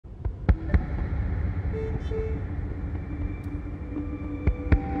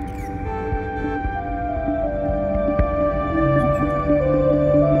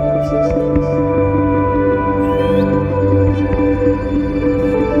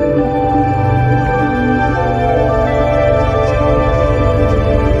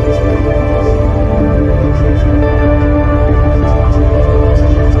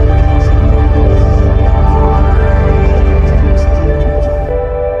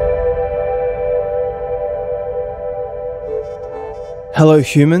Hello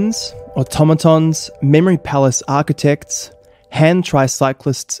humans, automatons, memory palace architects, hand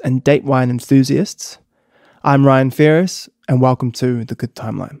tricyclists and date wine enthusiasts. I'm Ryan Ferris and welcome to The Good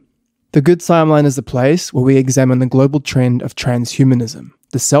Timeline. The Good Timeline is the place where we examine the global trend of transhumanism,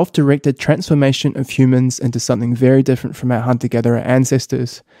 the self-directed transformation of humans into something very different from our hunter-gatherer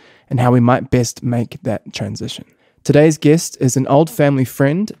ancestors, and how we might best make that transition. Today's guest is an old family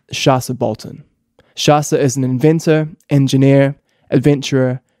friend, Shasa Bolton. Shasa is an inventor, engineer,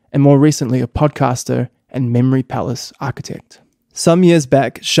 adventurer, and more recently a podcaster and memory palace architect. Some years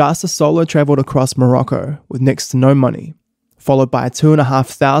back, Shasa solo travelled across Morocco with next to no money, followed by a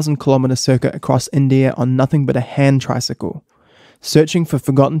 2,500 kilometre circuit across India on nothing but a hand tricycle, searching for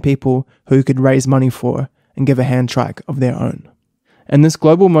forgotten people who he could raise money for and give a hand trike of their own. In this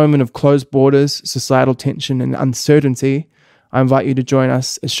global moment of closed borders, societal tension and uncertainty, I invite you to join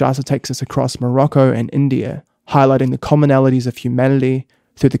us as Shasa takes us across Morocco and India, highlighting the commonalities of humanity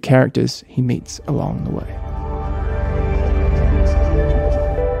through the characters he meets along the way.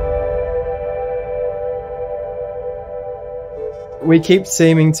 We keep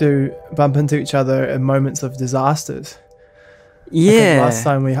seeming to bump into each other in moments of disasters. Yeah. I think last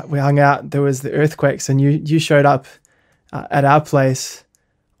time we hung out, there was the earthquakes, and you showed up at our place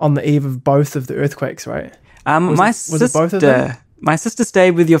on the eve of both of the earthquakes, right? Was it both of them? My sister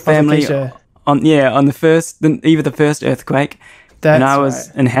stayed with your family on the eve of the first earthquake. And I was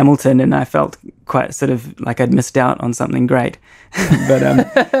in Hamilton, and I felt quite sort of like I'd missed out on something great. But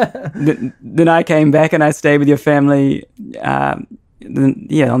then I came back and I stayed with your family, on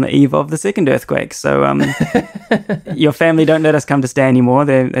the eve of the second earthquake. So your family don't let us come to stay anymore.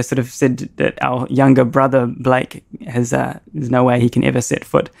 They sort of said that our younger brother Blake has there's no way he can ever set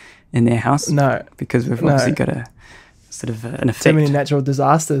foot in their house. No, because we've obviously got a sort of an effect. Too many natural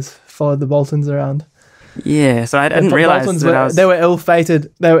disasters followed the Boltons around. Yeah, so I didn't realise that they were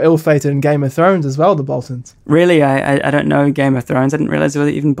ill-fated. They were ill-fated in Game of Thrones as well, the Boltons. Really, I don't know Game of Thrones. I didn't realise there were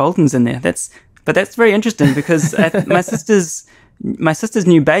even Boltons in there. That's very interesting because my sister's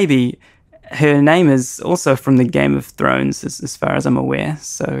new baby, her name is also from the Game of Thrones, as far as I'm aware.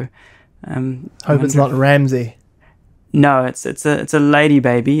 So, hope it's not Ramsay. No, it's a lady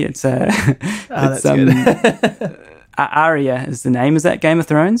baby. It's that's good. Arya is the name. Is that Game of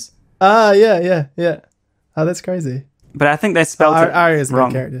Thrones? Yeah. Oh, that's crazy. But I think they spelled it Arya's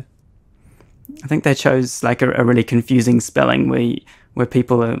wrong. a good character. I think they chose like a really confusing spelling where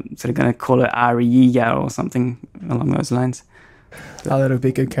people are sort of going to call it Arya or something along those lines. Oh, that'll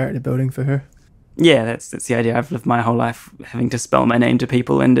be good character building for her. Yeah, that's the idea. I've lived my whole life having to spell my name to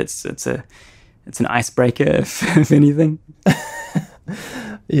people, and it's an icebreaker if anything.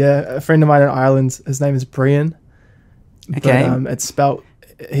 Yeah, a friend of mine in Ireland, his name is Brian. Okay. But it's spelt.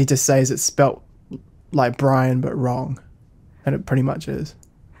 He just says it's spelt like Brian but wrong, and it pretty much is.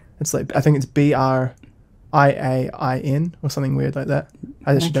 It's like, I think it's Briain or something weird like that.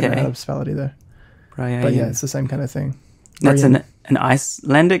 I actually don't know how to spell it either. Brian. But yeah, it's the same kind of thing. That's an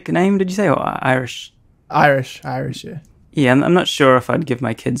Icelandic name, did you say, or Irish? Irish, yeah. Yeah, I'm not sure if I'd give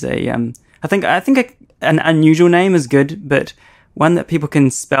my kids a. I think an unusual name is good, but one that people can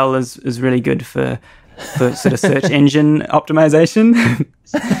spell is really good for sort of search engine optimization.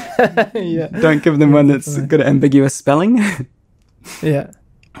 Yeah. Don't give them one that's got an ambiguous spelling. Yeah.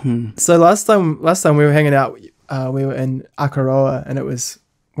 So last time we were hanging out, we were in Akaroa, and it was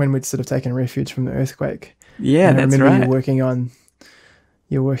when we'd sort of taken refuge from the earthquake. Yeah, and that's I remember right.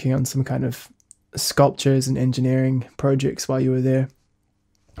 You're working on some kind of sculptures and engineering projects while you were there,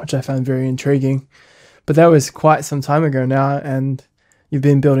 which I found very intriguing. But that was quite some time ago now, and you've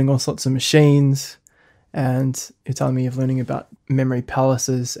been building all sorts of machines, and you're telling me you're learning about memory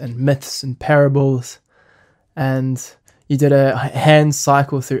palaces and myths and parables, and you did a hand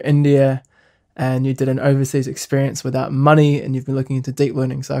cycle through India, and you did an overseas experience without money, and you've been looking into deep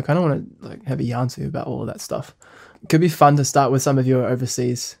learning. So I kind of want to have a yarn to you about all of that stuff. It could be fun to start with some of your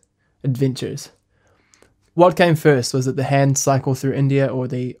overseas adventures. What came first? Was it the hand cycle through India or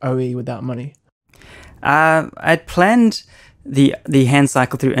the OE without money? I'd planned the hand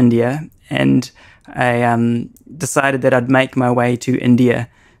cycle through India, and I decided that I'd make my way to India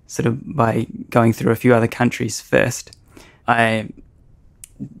sort of by going through a few other countries first. I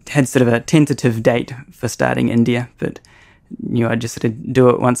had sort of a tentative date for starting India, but knew I'd just sort of do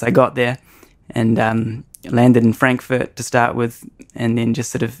it once I got there, and landed in Frankfurt to start with, and then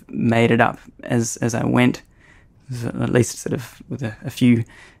just sort of made it up as I went, at least sort of with a few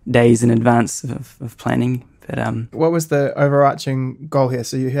days in advance of planning. But what was the overarching goal here?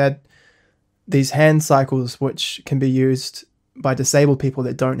 So you had these hand cycles which can be used by disabled people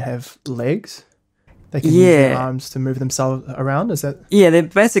that don't have legs. they can use their arms to move themselves around. Is that? Yeah, they're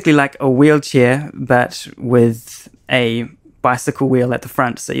basically like a wheelchair, but with a bicycle wheel at the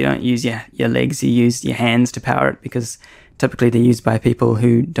front. So you don't use your legs, you use your hands to power it, because typically they're used by people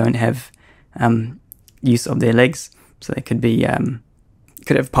who don't have use of their legs. So they could be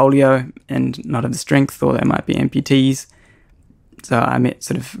could have polio and not have the strength, or they might be amputees. So I met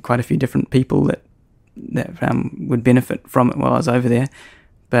sort of quite a few different people that would benefit from it while I was over there.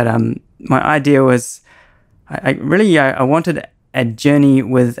 But my idea was, I wanted a journey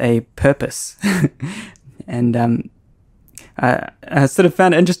with a purpose. And I sort of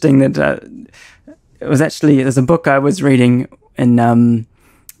found it interesting that there's a book I was reading in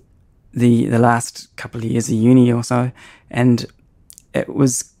the last couple of years of uni or so, and it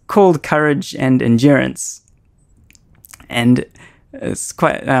was called Courage and Endurance. And it's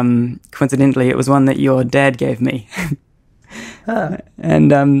quite coincidentally, it was one that your dad gave me.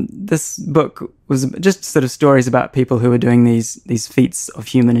 And this book was just sort of stories about people who were doing these feats of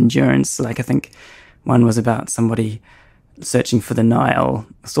human endurance. Like, I think one was about somebody searching for the Nile,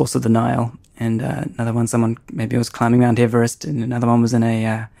 the source of the Nile, and another one, someone maybe was climbing Mount Everest, and another one was in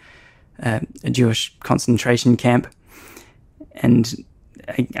a Jewish concentration camp. And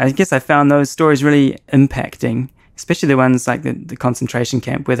I guess I found those stories really impacting, especially the ones like the concentration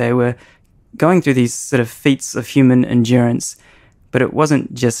camp, where they were going through these sort of feats of human endurance, but it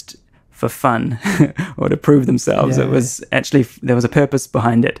wasn't just for fun or to prove themselves. It was actually, there was a purpose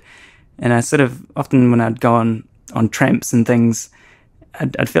behind it. And I sort of, often when I'd go on tramps and things,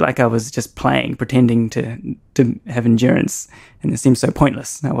 I'd feel like I was just playing, pretending to have endurance, and it seemed so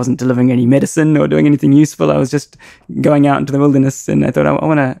pointless. I wasn't delivering any medicine or doing anything useful. I was just going out into the wilderness, and I thought, I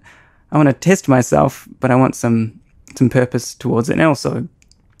want to test myself, but I want some purpose towards it. And also,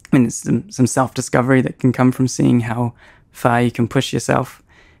 I mean, it's some self-discovery that can come from seeing how far you can push yourself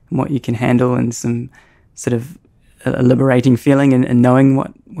and what you can handle, and some sort of a liberating feeling and knowing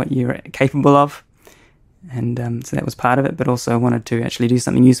what you're capable of. And so that was part of it, but also I wanted to actually do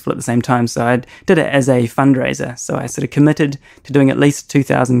something useful at the same time. So I did it as a fundraiser. So I sort of committed to doing at least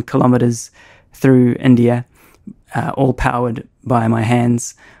 2,000 kilometers through India, all powered by my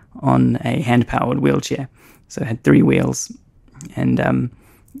hands on a hand-powered wheelchair. So it had 3 wheels. And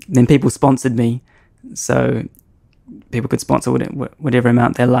then people sponsored me. So people could sponsor whatever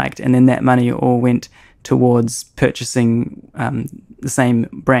amount they liked. And then that money all went towards purchasing the same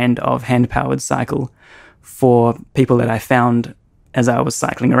brand of hand-powered cycle for people that I found as I was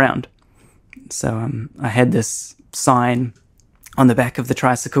cycling around. So I had this sign on the back of the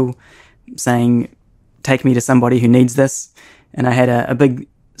tricycle saying, "Take me to somebody who needs this." And I had a big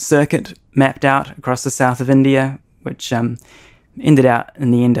circuit mapped out across the south of India, which ended out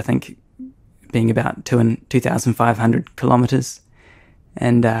in the end, I think, being about 2,500 kilometers.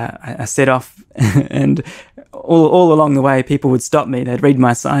 And I set off, and all along the way, people would stop me. They'd read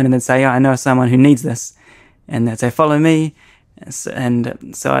my sign and they'd say, "I know someone who needs this." And they'd say, "Follow me." And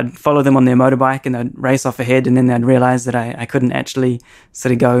so I'd follow them on their motorbike, and they'd race off ahead, and then they'd realize that I couldn't actually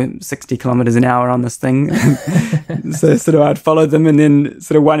sort of go 60 kilometers an hour on this thing. So sort of I'd follow them, and then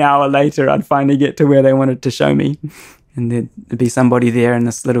sort of 1 hour later, I'd finally get to where they wanted to show me. And there'd be somebody there in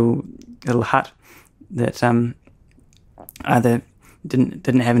this little hut that either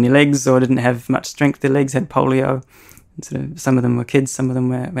didn't have any legs or didn't have much strength. Their legs had polio. And sort of some of them were kids, some of them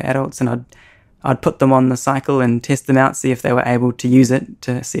were adults, and I'd put them on the cycle and test them out, see if they were able to use it,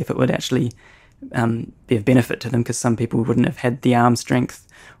 to see if it would actually be of benefit to them, because some people wouldn't have had the arm strength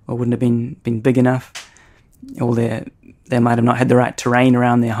or wouldn't have been big enough, or they might have not had the right terrain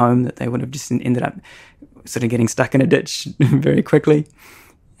around their home, that they would have just ended up sort of getting stuck in a ditch very quickly.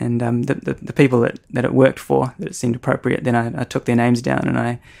 And the people that it worked for, that it seemed appropriate, then I took their names down, and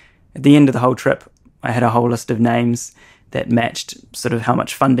at the end of the whole trip, I had a whole list of names that matched sort of how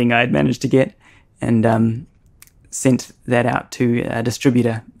much funding I had managed to get, and sent that out to a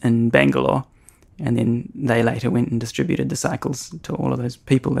distributor in Bangalore. And then they later went and distributed the cycles to all of those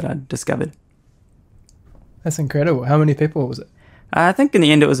people that I'd discovered. That's incredible. How many people was it? I think in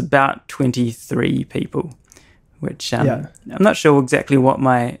the end it was about 23 people, which I'm not sure exactly what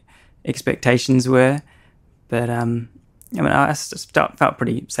my expectations were, but I mean, I just felt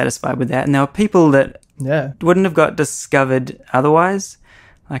pretty satisfied with that. And there were people that wouldn't have got discovered otherwise.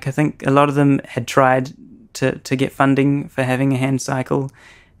 Like, I think a lot of them had tried to get funding for having a hand cycle,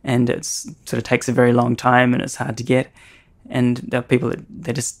 and it sort of takes a very long time and it's hard to get. And there are people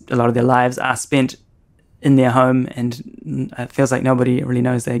that a lot of their lives are spent in their home, and it feels like nobody really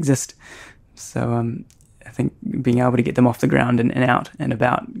knows they exist. So I think being able to get them off the ground and out and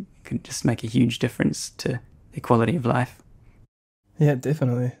about could just make a huge difference to their quality of life. Yeah,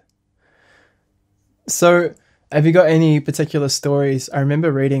 definitely. So, have you got any particular stories? I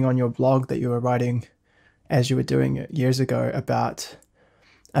remember reading on your blog that you were writing as you were doing it years ago about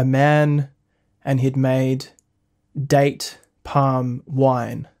a man and he'd made date palm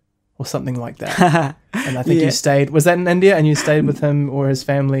wine or something like that. And I think you stayed, was that in India? And you stayed with him or his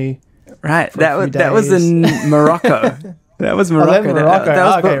family? Right. That was in Morocco. That was Morocco.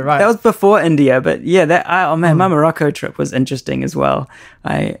 Right. That was before India, but yeah, my Morocco trip was interesting as well.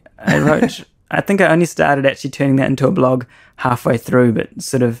 I wrote, I think I only started actually turning that into a blog halfway through, but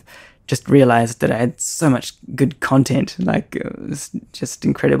sort of just realized that I had so much good content. Like, it was just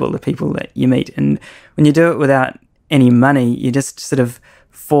incredible, the people that you meet. And when you do it without any money, you're just sort of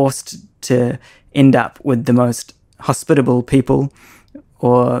forced to end up with the most hospitable people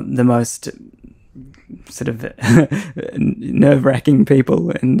or the most sort of nerve-wracking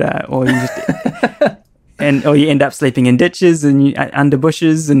people, and or you just or you end up sleeping in ditches and under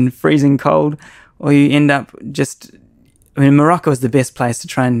bushes and freezing cold, or you end up just. I mean, Morocco is the best place to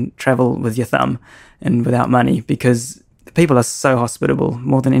try and travel with your thumb and without money, because the people are so hospitable,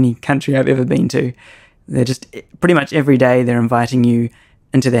 more than any country I've ever been to. They're just pretty much every day they're inviting you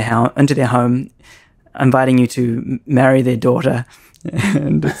into their home, inviting you to marry their daughter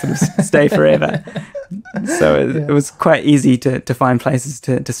and sort of stay forever. So it was quite easy to find places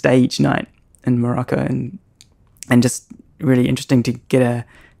to stay each night in Morocco, and just really interesting to get a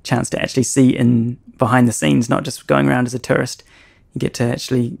chance to actually see in behind the scenes, not just going around as a tourist. You get to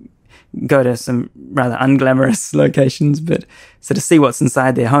actually go to some rather unglamorous locations, but sort of see what's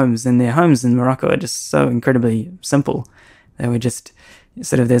inside their homes. And their homes in Morocco are just so incredibly simple. They were just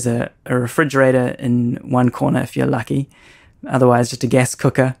sort of, there's a refrigerator in one corner if you're lucky, otherwise just a gas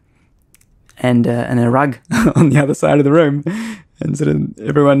cooker and a rug on the other side of the room. And sort of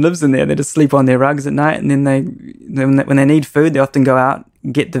everyone lives in there. They just sleep on their rugs at night, and then when they need food, they often go out,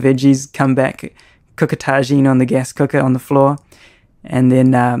 get the veggies, come back, cook a tagine on the gas cooker on the floor, and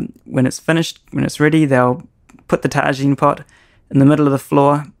then when it's finished, when it's ready, they'll put the tagine pot in the middle of the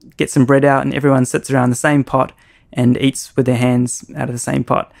floor, get some bread out, and everyone sits around the same pot and eats with their hands out of the same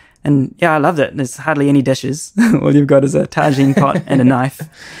pot. And yeah, I loved it. There's hardly any dishes. All you've got is a tagine pot and a knife.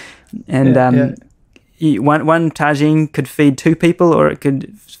 And one tagine could feed 2 people, or it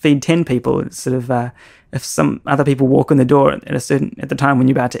could feed 10 people. It's sort of if some other people walk in the door at the time when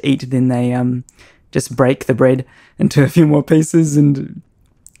you're about to eat, then they just break the bread into a few more pieces, and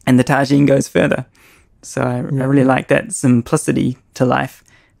the tagine goes further. So I really like that simplicity to life.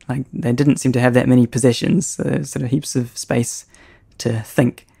 Like, they didn't seem to have that many possessions, so there's sort of heaps of space to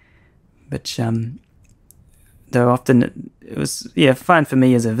think. But though often it was fine for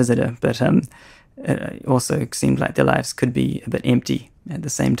me as a visitor, but it also seemed like their lives could be a bit empty at the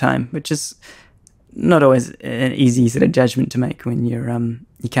same time, which is not always an easy sort of judgment to make when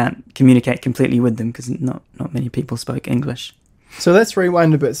you can't communicate completely with them, because not many people spoke English. So let's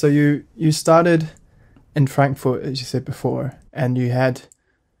rewind a bit. So you started in Frankfurt, as you said before, and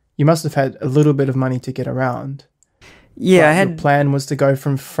you must have had a little bit of money to get around. Yeah, your plan was to go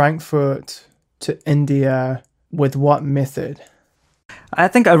from Frankfurt to India with what method? I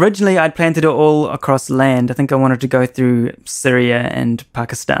think originally I'd planned to do it all across land. I think I wanted to go through Syria and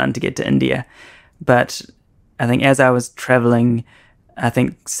Pakistan to get to India. But I think as I was traveling, I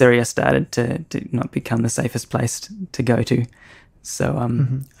think Syria started to not become the safest place to go to. So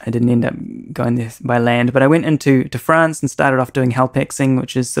I didn't end up going there by land. But I went into France and started off doing helpexing,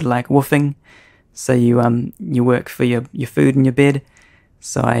 which is sort of like woofing. So you work for your food and your bed.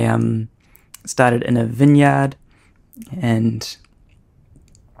 So I started in a vineyard, and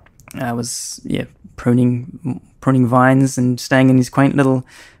I was pruning vines and staying in these quaint little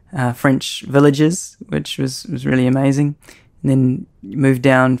French villages, which was really amazing. And then moved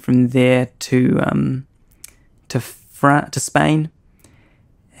down from there to Spain,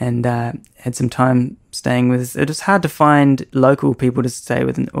 and had some time staying with. It was hard to find local people to stay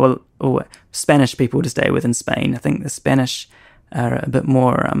with, or Spanish people to stay with in Spain. I think the Spanish are a bit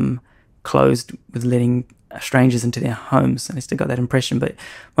more closed with letting strangers into their homes. At least I got that impression. But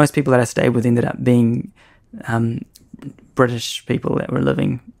most people that I stayed with ended up being British people that were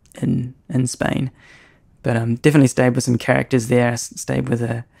living in Spain. But definitely stayed with some characters there. I stayed with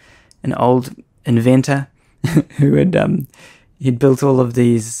an old inventor who he'd built all of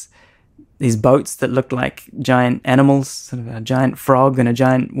these boats that looked like giant animals, sort of a giant frog and a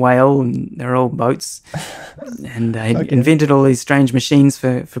giant whale, and they're all boats. And he'd invented all these strange machines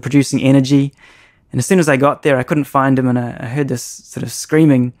for producing energy. And as soon as I got there, I couldn't find him, and I heard this sort of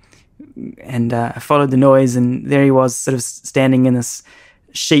screaming, and I followed the noise, and there he was, sort of standing in this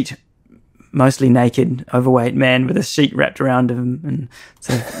sheet mostly naked, overweight man with a sheet wrapped around him and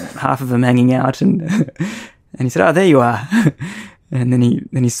sort of half of him hanging out. And and he said, "Oh, there you are." And then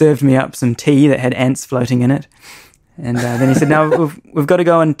he served me up some tea that had ants floating in it. And then he said, "Now we've got to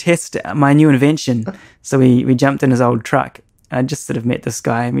go and test my new invention." So we jumped in his old truck. I just sort of met this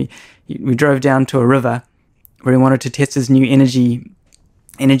guy, and we drove down to a river where he wanted to test his new energy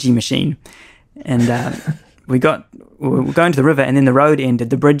machine. And we were going to the river, and then the road ended.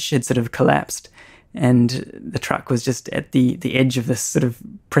 The bridge had sort of collapsed, and the truck was just at the edge of this sort of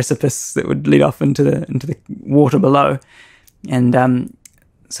precipice that would lead off into the water below. And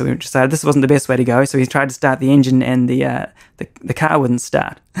so we decided this wasn't the best way to go. So he tried to start the engine, and the car wouldn't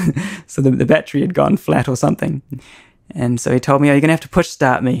start. So the battery had gone flat or something. And so he told me, "Oh, you're going to have to push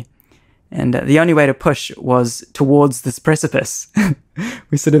start me." And the only way to push was towards this precipice.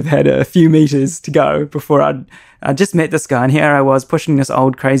 We sort of had a few meters to go before I'd just met this guy, and here I was pushing this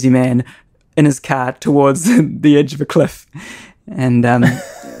old crazy man in his car towards the edge of a cliff. And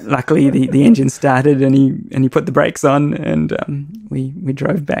luckily the engine started, and he put the brakes on, and we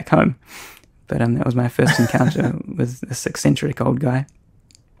drove back home. But that was my first encounter with this eccentric old guy.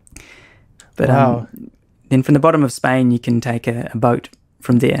 But wow. Then from the bottom of Spain, you can take a boat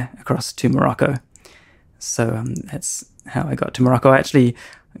from there across to Morocco. So that's how I got to Morocco. Actually,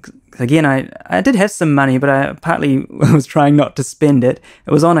 again, I did have some money, but I partly was trying not to spend it.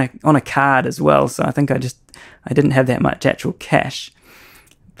 It was on a card as well, so I think I didn't have that much actual cash.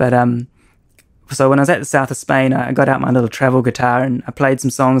 But so when I was at the south of Spain, I got out my little travel guitar, and I played some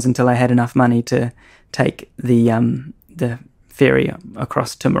songs until I had enough money to take the ferry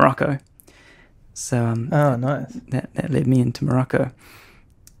across to Morocco. So oh, nice. That led me into Morocco.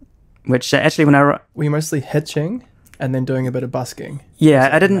 Which actually, when were you mostly hitching and then doing a bit of busking? Yeah,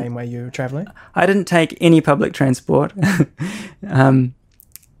 I didn't. The main way you were traveling? I didn't take any public transport, and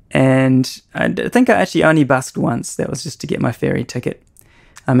I think I actually only busked once. That was just to get my ferry ticket.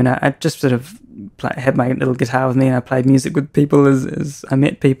 I mean, I just sort of had my little guitar with me, and I played music with people as I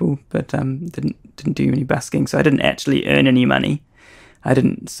met people, but didn't do any busking. So I didn't actually earn any money. I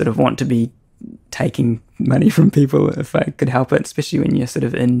didn't sort of want to be taking money from people if I could help it, especially when you're sort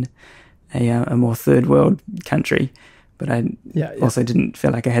of in a more third world country. But I also didn't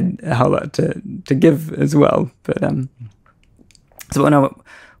feel like I had a whole lot to give as well. But so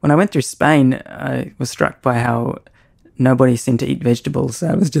when I went through Spain, I was struck by how nobody seemed to eat vegetables.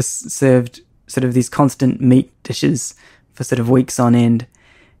 I was just served sort of these constant meat dishes for sort of weeks on end.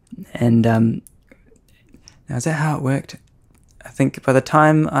 And now is that how it worked? I think by the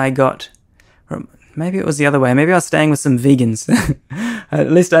time I got, or maybe it was the other way, maybe I was staying with some vegans.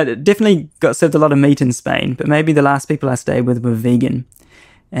 At least I definitely got served a lot of meat in Spain, but maybe the last people I stayed with were vegan.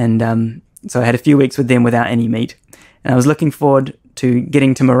 And so I had a few weeks with them without any meat. And I was looking forward to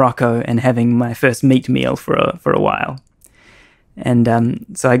getting to Morocco and having my first meat meal for a while. And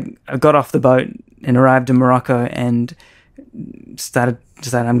so I got off the boat and arrived in Morocco and decided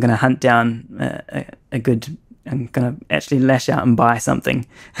I'm going to hunt down I'm going to actually lash out and buy something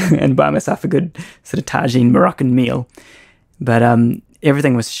and buy myself a good sort of tagine Moroccan meal. But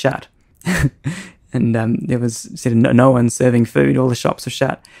everything was shut. And there was sort of no one serving food. All the shops were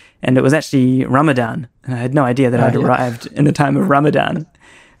shut. And it was actually Ramadan. And I had no idea that I'd arrived in the time of Ramadan.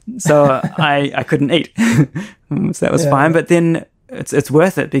 So I couldn't eat. So that was fine. But then it's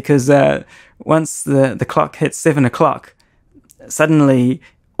worth it because once the clock hits 7 o'clock, suddenly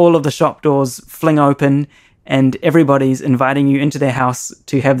all of the shop doors fling open and everybody's inviting you into their house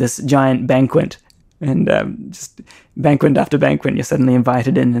to have this giant banquet. And just banquet after banquet, you're suddenly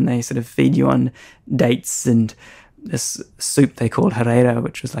invited in, and they sort of feed you on dates and this soup they called harira,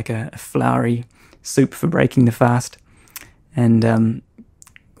 which was like a floury soup for breaking the fast. And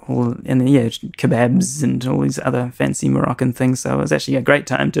kebabs and all these other fancy Moroccan things. So it was actually a great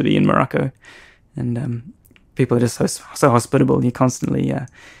time to be in Morocco. And people are just so hospitable. You're constantly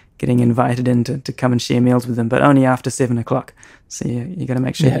getting invited in to come and share meals with them, but only after 7 o'clock. So you got to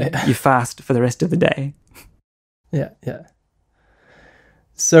make sure you fast for the rest of the day. Yeah.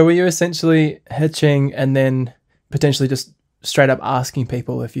 So were you essentially hitching and then potentially just straight up asking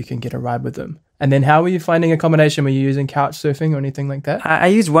people if you can get a ride with them? And then how were you finding accommodation? Were you using couch surfing or anything like that? I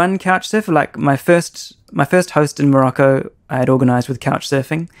used one couch surfer. Like my first host in Morocco, I had organised with couch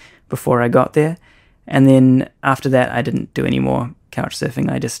surfing before I got there. And then after that, I didn't do any more couch surfing.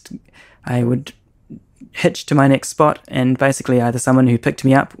 I would hitch to my next spot, and basically either someone who picked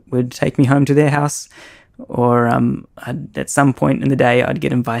me up would take me home to their house, or at some point in the day, I'd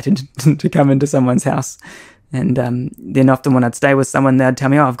get invited to come into someone's house. And then often when I'd stay with someone, they'd tell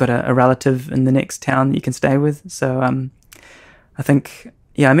me, "Oh, I've got a relative in the next town that you can stay with." So I think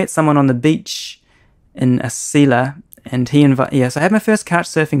I met someone on the beach in Asila, and he so I had my first couch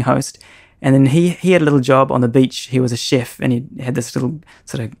surfing host, and then he had a little job on the beach. He was a chef, and he had this little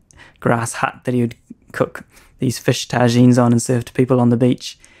sort of grass hut that he would cook these fish tagines on and serve to people on the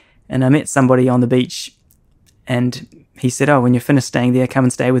beach. And I met somebody on the beach, and he said, "Oh, when you're finished staying there, come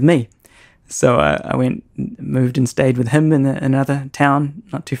and stay with me." So I moved and stayed with him in another town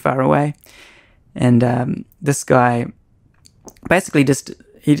not too far away. And this guy basically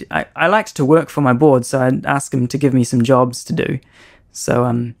I liked to work for my board, so I'd ask him to give me some jobs to do.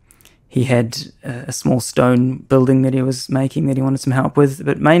 So he had a small stone building that he was making that he wanted some help with,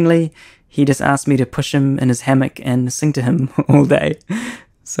 but mainly he just asked me to push him in his hammock and sing to him all day.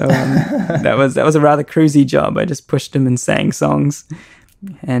 So that was a rather cruisy job. I just pushed him and sang songs,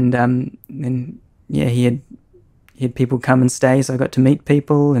 and then he had people come and stay, so I got to meet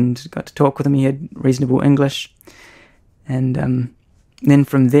people and got to talk with him. He had reasonable English, and then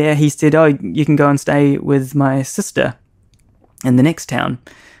from there he said, "Oh, you can go and stay with my sister in the next town."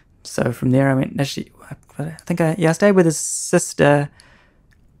 So from there I went. Actually, I think I stayed with his sister,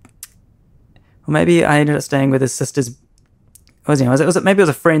 or maybe I ended up staying with his sister's. Maybe it was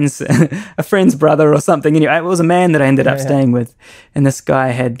a friend's brother or something. Anyway, it was a man that I ended up staying with, and this guy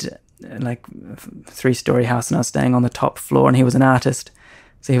had like a 3-story house, and I was staying on the top floor, and he was an artist,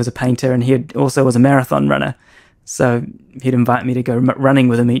 so he was a painter, and he also was a marathon runner. So he'd invite me to go running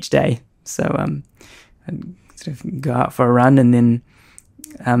with him each day. So I'd sort of go out for a run, and then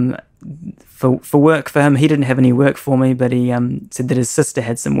for work for him, he didn't have any work for me, but he said that his sister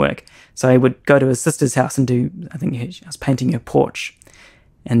had some work. So I would go to his sister's house and I was painting her porch,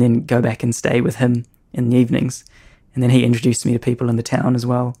 and then go back and stay with him in the evenings. And then he introduced me to people in the town as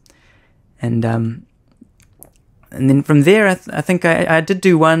well. And then from there, I think I did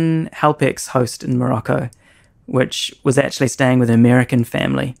do one Helpex host in Morocco, which was actually staying with an American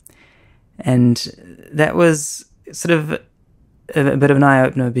family. And that was sort of a bit of an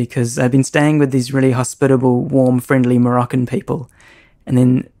eye-opener, because I'd been staying with these really hospitable, warm, friendly Moroccan people. And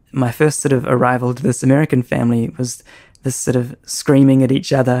then my first sort of arrival to this American family was this sort of screaming at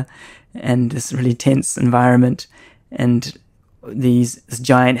each other and this really tense environment, and this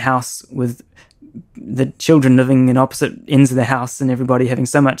giant house with the children living in opposite ends of the house and everybody having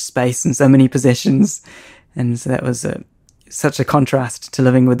so much space and so many possessions. And so that was such a contrast to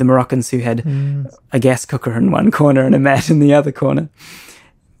living with the Moroccans, who had a gas cooker in one corner and a mat in the other corner.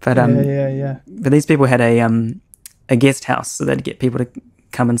 But but these people had a guest house, so they'd get people to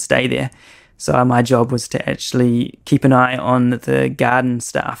come and stay there. So my job was to actually keep an eye on the garden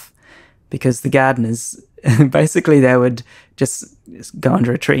staff, because the gardeners basically they would just go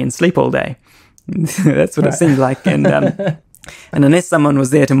under a tree and sleep all day. That's what it seemed like. And and unless someone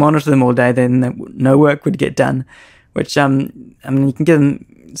was there to monitor them all day, then no work would get done. Which I mean, you can give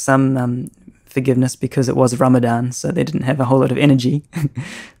them some forgiveness, because it was Ramadan, so they didn't have a whole lot of energy.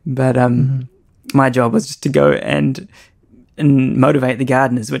 But my job was just to go and motivate the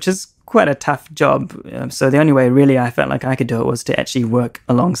gardeners, which is quite a tough job. So the only way really I felt like I could do it was to actually work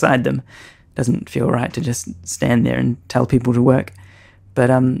alongside them. It doesn't feel right to just stand there and tell people to work. But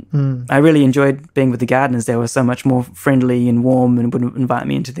I really enjoyed being with the gardeners. They were so much more friendly and warm, and would invite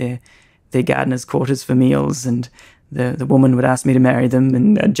me into their gardeners' quarters for meals, and the woman would ask me to marry them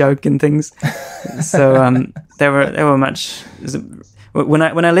and joke and things. So they were much. When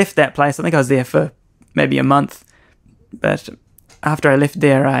I left that place, I think I was there for maybe a month. But after I left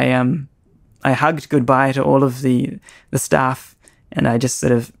there, I hugged goodbye to all of the staff, and I just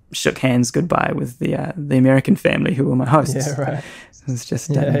sort of shook hands goodbye with the American family who were my hosts. Yeah, right. So it's just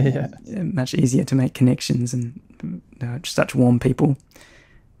much easier to make connections, and such warm people.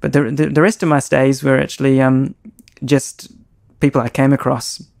 But the rest of my stays were actually just people I came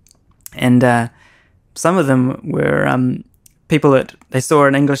across, and some of them were people that they saw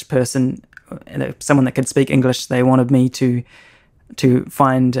an English person, someone that could speak English. They wanted me to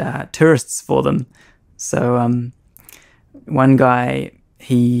find tourists for them. So one guy,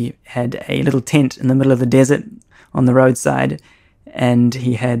 he had a little tent in the middle of the desert on the roadside, and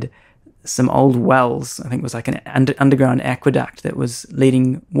he had some old wells. I think it was like an underground aqueduct that was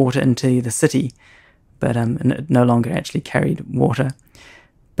leading water into the city, but and it no longer actually carried water.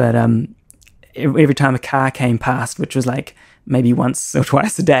 But every time a car came past, which was like maybe once or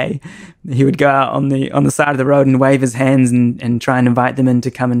twice a day, he would go out on the side of the road and wave his hands and try and invite them in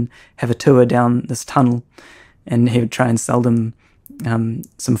to come and have a tour down this tunnel. And he would try and sell them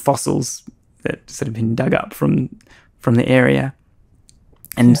some fossils that sort of been dug up from the area.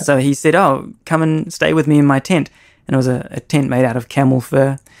 And so he said, "Oh, come and stay with me in my tent." And it was a tent made out of camel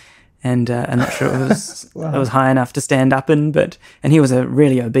fur. and I'm not sure it was Wow. it was high enough to stand up in, and he was a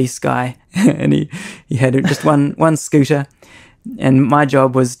really obese guy, and he had just one scooter, and my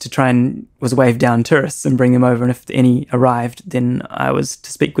job was to was wave down tourists and bring them over, and if any arrived, then I was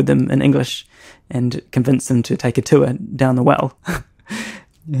to speak with them in English and convince them to take a tour down the well.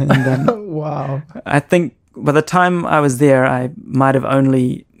 And Wow. I think by the time I was there, I might have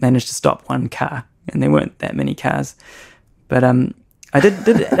only managed to stop one car, and there weren't that many cars. But I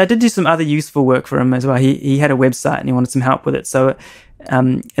did do some other useful work for him as well. He had a website and he wanted some help with it. So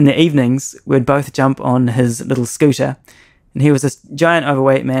in the evenings, we'd both jump on his little scooter, and he was this giant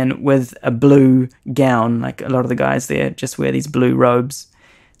overweight man with a blue gown, like a lot of the guys there just wear these blue robes.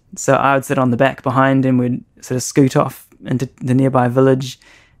 So I would sit on the back behind him, we'd sort of scoot off into the nearby village,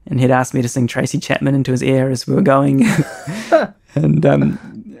 and he'd ask me to sing Tracy Chapman into his ear as we were going. And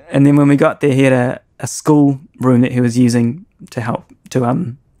then when we got there, he had a school room that he was using to help to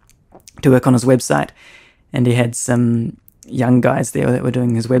work on his website, and he had some young guys there that were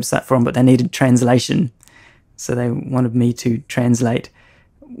doing his website for him, but they needed translation, so they wanted me to translate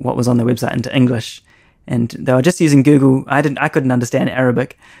what was on the website into English, and they were just using Google. I couldn't understand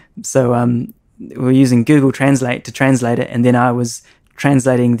Arabic, so we were using Google Translate to translate it, and then I was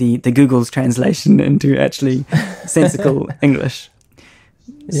translating the Google's translation into actually sensible English.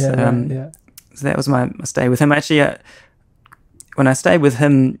 Yeah, So that was my stay with him. Actually, when I stayed with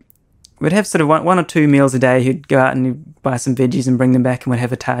him, we'd have sort of one or two meals a day. He'd go out and he'd buy some veggies and bring them back, and we'd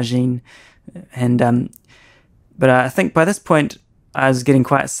have a tagine. And but I think by this point, I was getting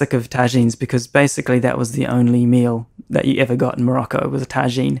quite sick of tagines, because basically that was the only meal that you ever got in Morocco was a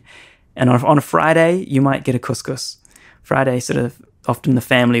tagine. And on a Friday, you might get a couscous. Friday, sort of often the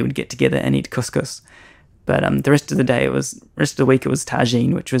family would get together and eat couscous. But the rest of the week, it was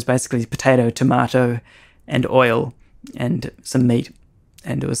tagine, which was basically potato, tomato, and oil, and some meat.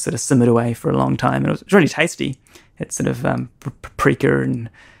 And it was sort of simmered away for a long time. And it was really tasty. It's sort of paprika and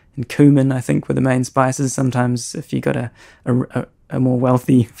cumin, I think, were the main spices. Sometimes if you got a more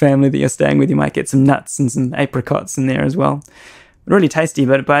wealthy family that you're staying with, you might get some nuts and some apricots in there as well. Really tasty.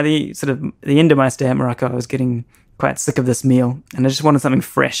 But by the end of my stay at Morocco, I was getting quite sick of this meal, and I just wanted something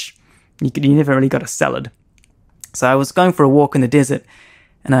fresh. You never really got a salad. So I was going for a walk in the desert,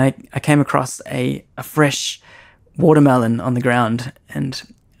 and I came across a fresh watermelon on the ground, and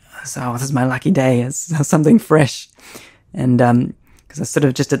so this is my lucky day. It's something fresh. And because I was sort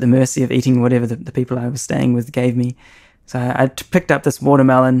of just at the mercy of eating whatever the people I was staying with gave me. So I picked up this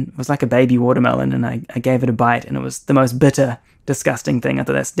watermelon. It was like a baby watermelon, and I gave it a bite, and it was the most bitter, disgusting thing. I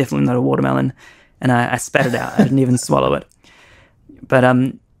thought, that's definitely not a watermelon. And I spat it out. I didn't even swallow it. But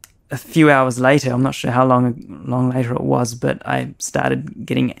a few hours later, I'm not sure how long later it was, but I started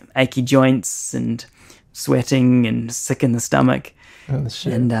getting achy joints and sweating and sick in the stomach. Oh,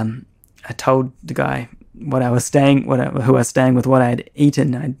 shit. And I told the guy who I was staying with, what I had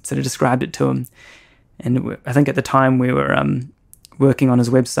eaten. I sort of described it to him. And I think at the time we were working on his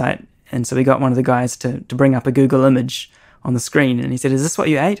website, and so we got one of the guys to bring up a Google image on the screen, and he said, "Is this what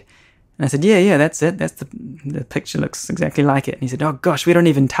you ate?" And I said, yeah, that's it. That's the picture looks exactly like it. And he said, "Oh gosh, we don't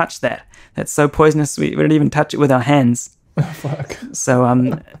even touch that. That's so poisonous. We don't even touch it with our hands." Oh, fuck. So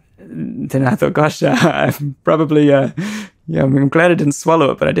then I thought, gosh, I'm probably, I'm glad I didn't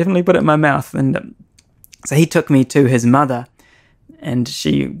swallow it, but I definitely put it in my mouth. And so he took me to his mother, and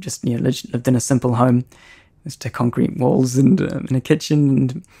she just lived in a simple home. Just concrete walls and in a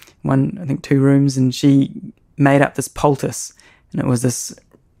kitchen and 2 rooms. And she made up this poultice, and it was this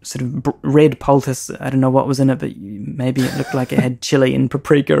sort of red poultice. I don't know what was in it, but maybe it looked like it had chili and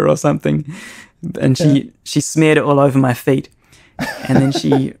paprika or something. And she smeared it all over my feet, and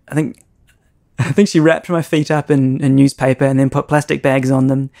then I think she wrapped my feet up in newspaper and then put plastic bags on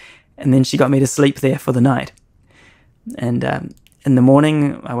them, and then she got me to sleep there for the night. And in the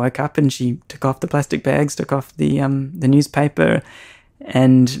morning, I woke up and she took off the plastic bags, took off the newspaper,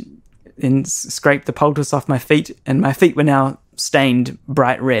 and then scraped the poultice off my feet, and my feet were now stained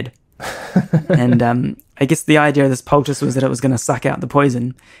bright red. And I guess the idea of this poultice was that it was going to suck out the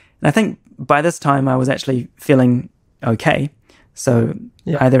poison. And I think by this time I was actually feeling okay. So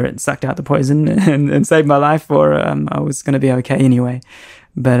either it sucked out the poison and saved my life, or I was going to be okay anyway.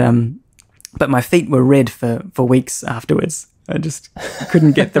 But my feet were red for weeks afterwards. I just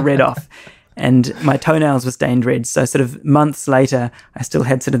couldn't get the red off. And my toenails were stained red. So sort of months later, I still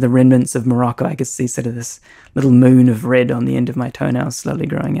had sort of the remnants of Morocco. I could see sort of this little moon of red on the end of my toenails slowly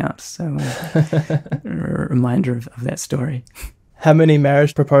growing out. So a reminder of that story. How many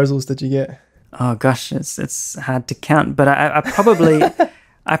marriage proposals did you get? Oh gosh, it's hard to count. But I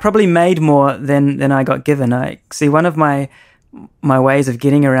probably made more than I got given. I see one of my my ways of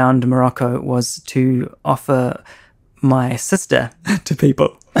getting around Morocco was to offer my sister to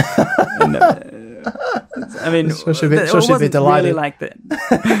people. And, I mean, she'd be it wasn't delighted. really like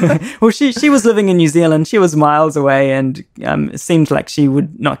that. Well, she was living in New Zealand. She was miles away, and it seemed like she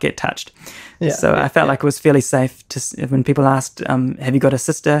would not get touched. So I felt like it was fairly safe when people asked, "Have you got a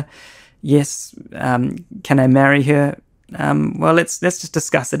sister?" Yes. Can I marry her? Well, let's just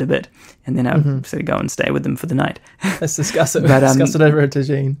discuss it a bit, and then I'll sort of go and stay with them for the night. Let's discuss it. Discuss it over a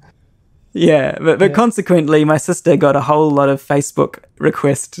tagine. Yeah, but consequently, my sister got a whole lot of Facebook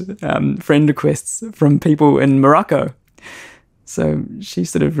friend requests from people in Morocco. So she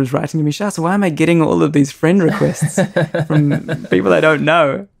sort of was writing to me, Shasa, why am I getting all of these friend requests from people I don't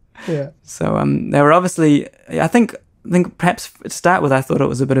know? Yeah. So they were obviously, I think perhaps to start with, I thought it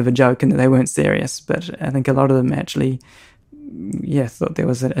was a bit of a joke and that they weren't serious, but I think a lot of them actually, thought there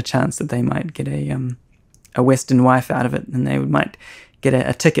was a chance that they might get a Western wife out of it, and they might get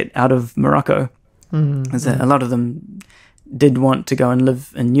a ticket out of Morocco. As a lot of them did want to go and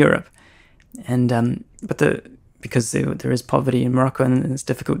live in Europe, and because there is poverty in Morocco and it's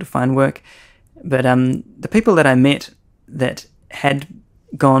difficult to find work. But the people that I met that had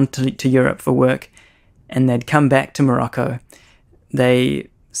gone to Europe for work and they'd come back to Morocco, they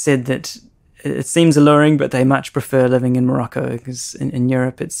said that it seems alluring, but they much prefer living in Morocco because in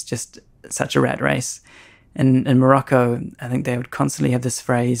Europe it's just such a rat race. And in Morocco, I think they would constantly have this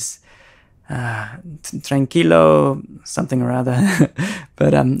phrase, tranquilo, something or other,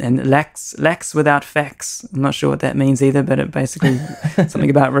 but and lax without facts. I'm not sure what that means either, but it basically something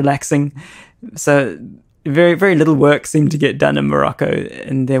about relaxing. So very, very little work seemed to get done in Morocco,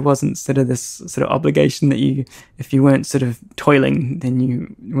 and there wasn't sort of this sort of obligation that if you weren't sort of toiling, then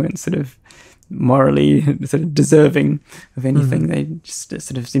you weren't sort of morally sort of deserving of anything. They just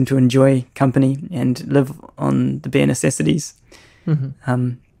sort of seem to enjoy company and live on the bare necessities.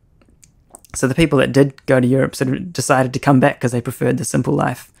 So the people that did go to Europe sort of decided to come back because they preferred the simple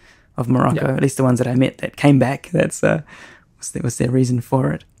life of Morocco. At least the ones that I met that came back, that was their reason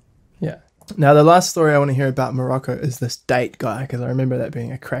for it. Yeah. Now the last story I want to hear about Morocco is this date guy, because I remember that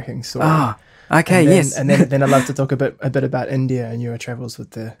being a cracking story. Okay, yes. And then I'd love to talk a bit about India and your travels with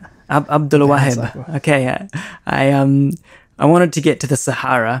the Abdul Wahab. Okay, I wanted to get to the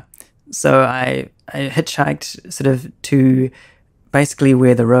Sahara, so I hitchhiked sort of to basically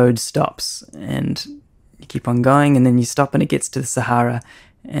where the road stops, and you keep on going, and then you stop, and it gets to the Sahara,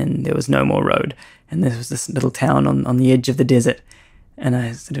 and there was no more road, and there was this little town on the edge of the desert, and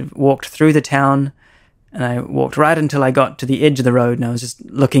I sort of walked through the town. And I walked right until I got to the edge of the road, and I was just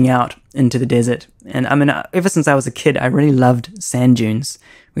looking out into the desert. And I mean, ever since I was a kid, I really loved sand dunes.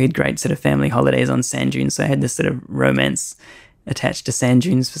 We had great sort of family holidays on sand dunes, so I had this sort of romance attached to sand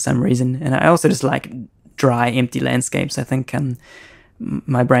dunes for some reason. And I also just like dry, empty landscapes. I think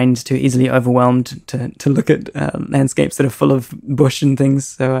my brain's too easily overwhelmed to look at landscapes that are full of bush and things.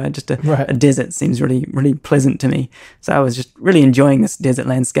 So a desert seems really, really pleasant to me. So I was just really enjoying this desert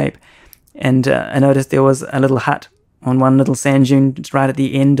landscape. And I noticed there was a little hut on one little sand dune just right at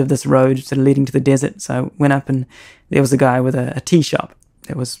the end of this road sort of leading to the desert. So I went up, and there was a guy with a tea shop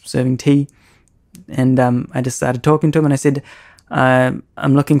that was serving tea. And I just started talking to him, and I said, I'm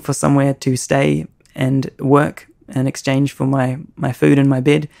looking for somewhere to stay and work in exchange for my food and my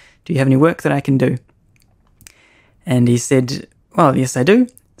bed. Do you have any work that I can do? And he said, well, yes, I do.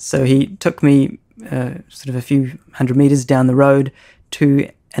 So he took me sort of a few hundred meters down the road to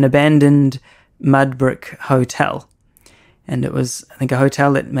an abandoned mud brick hotel. And it was, I think, a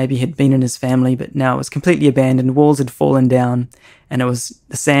hotel that maybe had been in his family, but now it was completely abandoned. Walls had fallen down, and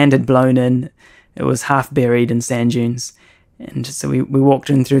the sand had blown in. It was half buried in sand dunes. And so we walked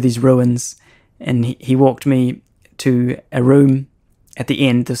in through these ruins, and he walked me to a room at the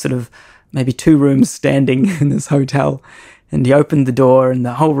end. There's sort of maybe 2 rooms standing in this hotel. And he opened the door, and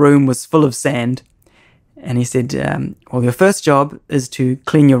the whole room was full of sand. And he said, well, your first job is to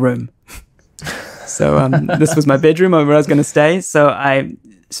clean your room. So this was my bedroom where I was going to stay. So I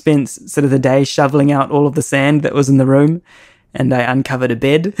spent sort of the day shoveling out all of the sand that was in the room. And I uncovered a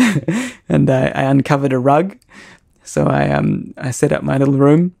bed and I uncovered a rug. So I set up my little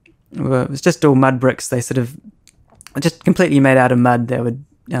room. It was just all mud bricks. They sort of just completely made out of mud. They would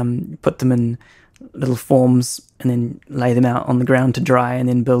put them in little forms and then lay them out on the ground to dry and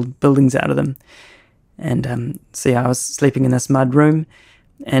then build buildings out of them. And so I was sleeping in this mud room,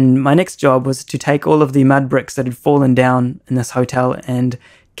 and my next job was to take all of the mud bricks that had fallen down in this hotel and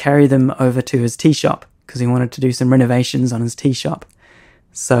carry them over to his tea shop, because he wanted to do some renovations on his tea shop.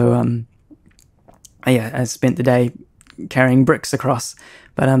 So I spent the day carrying bricks across.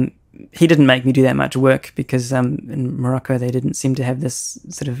 But he didn't make me do that much work because in Morocco they didn't seem to have this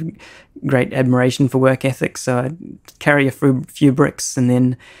sort of great admiration for work ethic. So I'd carry a few bricks, and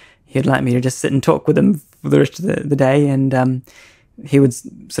then he'd like me to just sit and talk with him for the rest of the day. And he would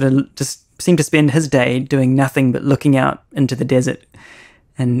sort of just seem to spend his day doing nothing but looking out into the desert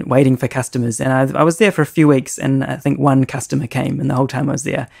and waiting for customers. And I was there for a few weeks, and I think one customer came, and the whole time I was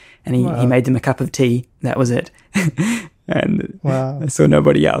there, and he made them a cup of tea. That was it. And I saw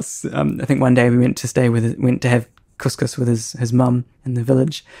nobody else. I think one day we went to have couscous with his mum in the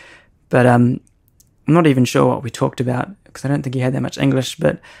village, but I'm not even sure what we talked about because I don't think he had that much English.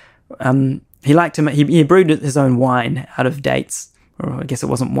 But he liked to he brewed his own wine out of dates, or I guess it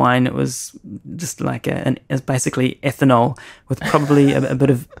wasn't wine. It was just like it's basically ethanol with probably a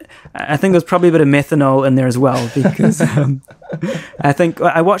bit of, I think there was probably a bit of methanol in there as well, because I think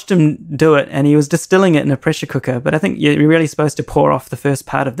I watched him do it, and he was distilling it in a pressure cooker. But I think you're really supposed to pour off the first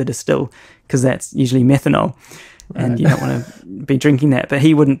part of the distill, because that's usually methanol, and you don't want to be drinking that. But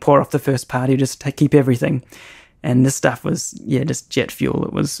he wouldn't pour off the first part; he'd just keep everything. And this stuff was just jet fuel.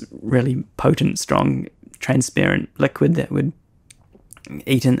 It was really potent, strong, transparent liquid that would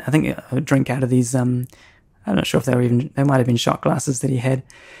eat in. I think I would drink out of these. I'm not sure if they might have been shot glasses that he had.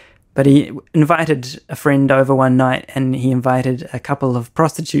 But he invited a friend over one night, and he invited a couple of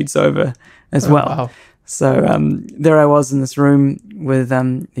prostitutes over as well. Wow. So there I was in this room with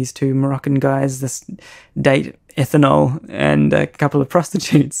these two Moroccan guys, this date ethanol, and a couple of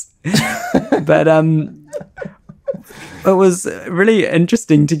prostitutes. But it was really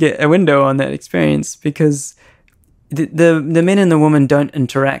interesting to get a window on that experience, because the men and the women don't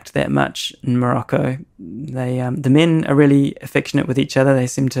interact that much in Morocco. They the men are really affectionate with each other. They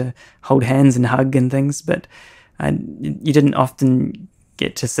seem to hold hands and hug and things, but you didn't often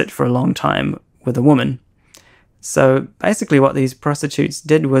get to sit for a long time with a woman. So basically what these prostitutes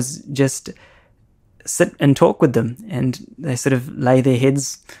did was just sit and talk with them, and they sort of lay their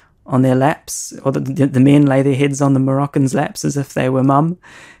heads on their laps, or the men lay their heads on the Moroccans' laps as if they were mum,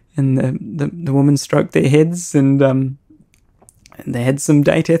 and the women stroked their heads, and they had some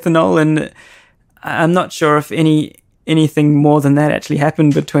date ethanol, and I'm not sure if anything more than that actually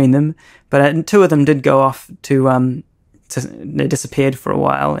happened between them, but two of them did go off to they disappeared for a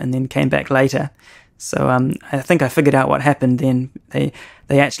while and then came back later. So I think I figured out what happened then. They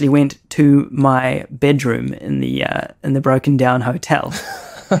actually went to my bedroom in the broken down hotel.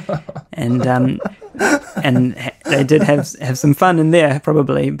 and they did have some fun in there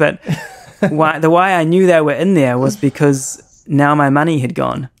probably, but why I knew they were in there was because now my money had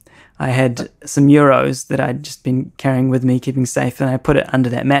gone. I had some euros that I'd just been carrying with me, keeping safe, and I put it under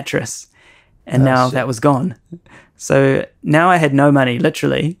that mattress, and now that was gone. So now I had no money,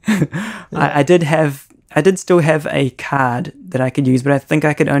 literally. I did still have a card that I could use, but I think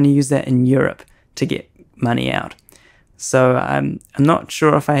I could only use that in Europe to get money out. So I'm not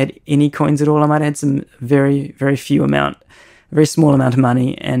sure if I had any coins at all. I might have had some very, very small amount of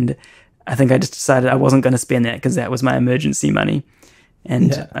money, and I think I just decided I wasn't going to spend that because that was my emergency money,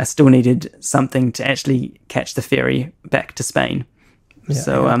 and I still needed something to actually catch the ferry back to Spain.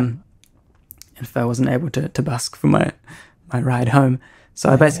 If I wasn't able to busk for my ride home. So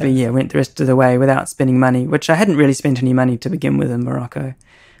I basically went the rest of the way without spending money, which I hadn't really spent any money to begin with in Morocco.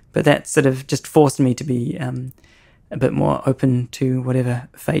 But that sort of just forced me to be a bit more open to whatever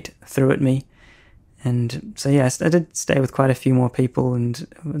fate threw at me. And so, I did stay with quite a few more people, and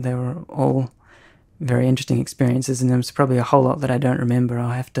they were all very interesting experiences. And there was probably a whole lot that I don't remember.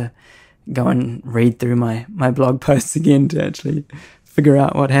 I'll have to go and read through my blog posts again to actually figure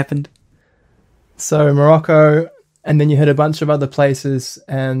out what happened. So Morocco, and then you hit a bunch of other places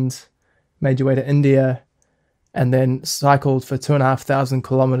and made your way to India, and then cycled for 2,500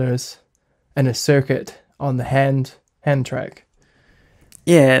 kilometers in a circuit on the hand track.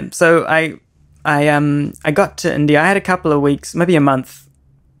 Yeah, so I got to India. I had a couple of weeks, maybe a month,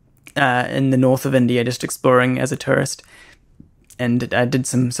 in the north of India, just exploring as a tourist, and I did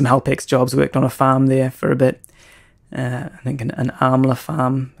some Helpex jobs. Worked on a farm there for a bit. I think an amla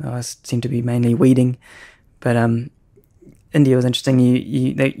farm. I seemed to be mainly weeding, but India was interesting.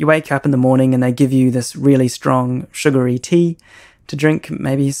 You wake up in the morning and they give you this really strong sugary tea to drink,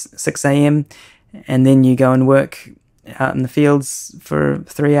 maybe 6 a.m., and then you go and work out in the fields for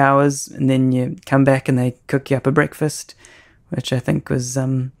 3 hours, and then you come back and they cook you up a breakfast, which I think was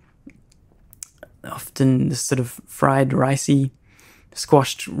often this sort of fried ricey,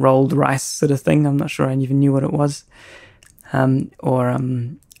 squashed rolled rice sort of thing. I'm not sure I even knew what it was.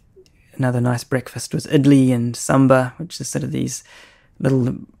 Another nice breakfast was idli and samba, which is sort of these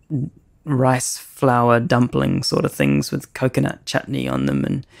little rice flour dumpling sort of things with coconut chutney on them,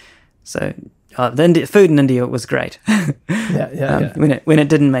 and So the food in India was great. Yeah. When it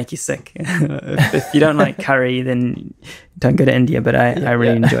didn't make you sick. If you don't like curry, then don't go to India. But I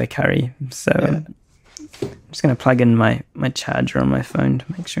really enjoy curry. So I'm just going to plug in my charger on my phone to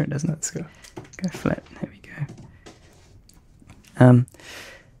make sure it doesn't go flat. There we go.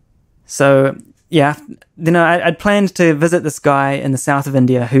 So yeah, then I'd planned to visit this guy in the south of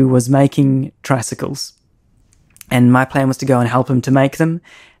India who was making tricycles. And my plan was to go and help him to make them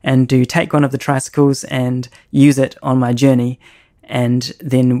and to take one of the tricycles and use it on my journey. And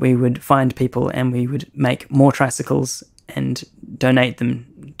then we would find people and we would make more tricycles and donate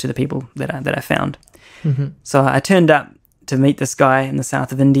them to the people that I found. Mm-hmm. So I turned up to meet this guy in the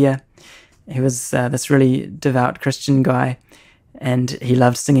south of India. He was this really devout Christian guy, and he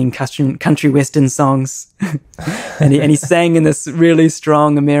loved singing country western songs. and he sang in this really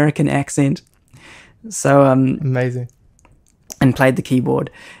strong American accent. So amazing. And played the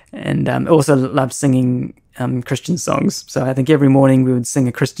keyboard, and also loved singing Christian songs. So I think every morning we would sing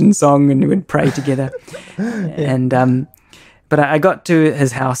a Christian song and we would pray together. And but I got to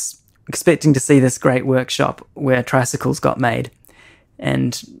his house expecting to see this great workshop where tricycles got made,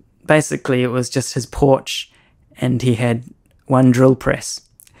 and basically it was just his porch, and he had one drill press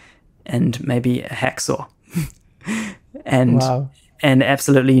and maybe a hacksaw, and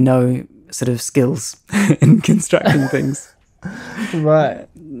absolutely no sort of skills in constructing things. Right.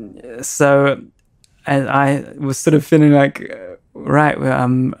 So I was sort of feeling like, right, well,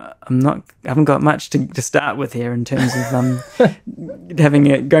 I haven't got much to start with here in terms of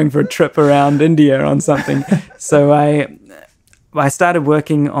going for a trip around India on something. So I started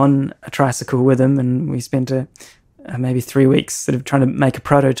working on a tricycle with him, and we spent maybe 3 weeks sort of trying to make a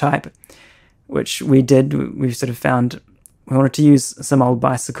prototype, which we did. We sort of found we wanted to use some old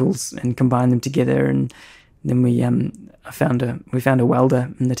bicycles and combine them together, and then we found a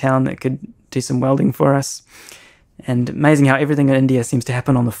welder in the town that could do some welding for us. And amazing how everything in India seems to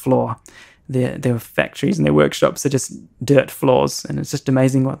happen on the floor. Their factories and their workshops are just dirt floors, and it's just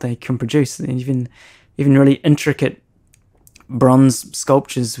amazing what they can produce. And even really intricate bronze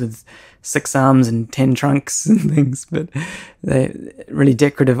sculptures with 6 arms and 10 trunks and things, but they really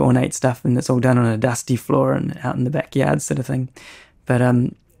decorative, ornate stuff, and it's all done on a dusty floor and out in the backyard sort of thing. But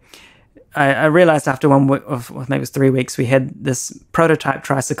I realized after 1 week, or maybe it was 3 weeks, we had this prototype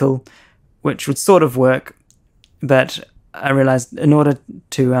tricycle which would sort of work, but I realized in order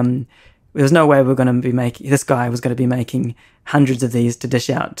to there was no way we're going to be making, this guy was going to be making hundreds of these to dish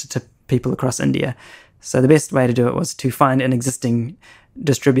out to people across India. So the best way to do it was to find an existing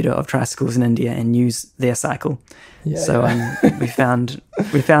distributor of tricycles in India and use their cycle. We found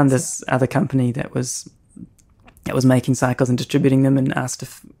this other company that was making cycles and distributing them, and asked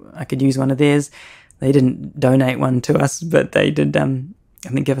if I could use one of theirs. They didn't donate one to us, but they did I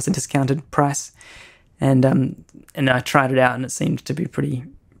think give us a discounted price. And I tried it out, and it seemed to be pretty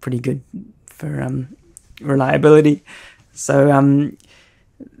good for reliability. So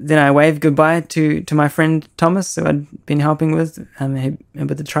then I waved goodbye to my friend Thomas, who I'd been helping with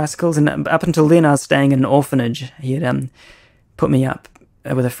the tricycles. And up until then, I was staying in an orphanage. He had put me up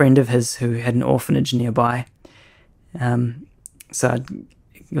with a friend of his who had an orphanage nearby. So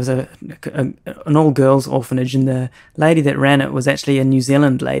it was an all-girls orphanage, and the lady that ran it was actually a New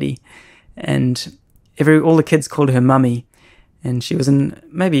Zealand lady. And all the kids called her Mummy, and she was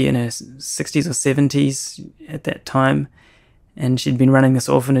maybe in her 60s or 70s at that time, and she'd been running this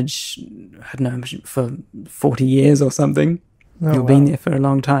orphanage, I don't know, for 40 years or something. Been there for a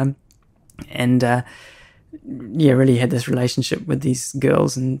long time, and really had this relationship with these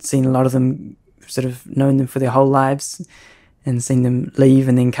girls, and seen a lot of them, sort of known them for their whole lives, and seen them leave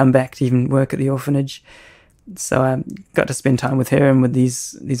and then come back to even work at the orphanage. So I got to spend time with her and with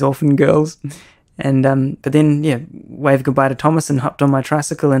these orphan girls. And but then, waved goodbye to Thomas and hopped on my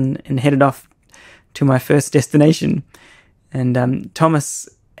tricycle and headed off to my first destination. And Thomas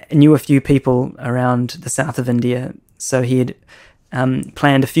knew a few people around the south of India, so he had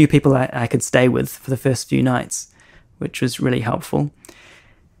planned a few people I could stay with for the first few nights, which was really helpful.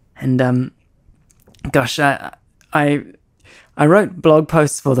 And I wrote blog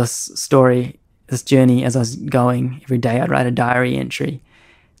posts for this journey as I was going. Every day I'd write a diary entry.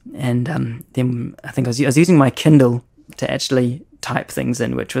 And then I think I was using my Kindle to actually type things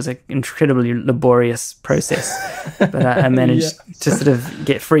in, which was an incredibly laborious process. But I managed to sort of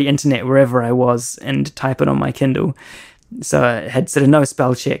get free internet wherever I was and type it on my Kindle. So I had sort of no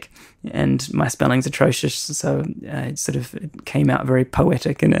spell check, and my spelling's atrocious. So it came out very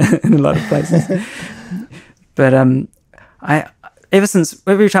poetic in a lot of places. But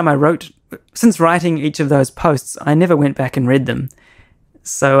since writing each of those posts, I never went back and read them.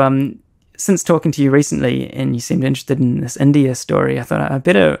 So since talking to you recently, and you seemed interested in this India story, I thought I'd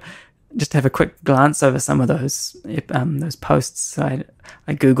better just have a quick glance over some of those posts. So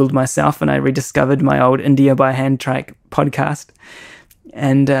I Googled myself and I rediscovered my old India by Hand Trike podcast.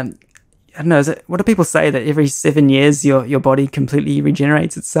 And I don't know, what do people say, that every 7 years your body completely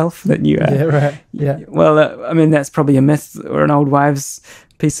regenerates itself? That you yeah, right. Yeah. Well, I mean, that's probably a myth or an old wives'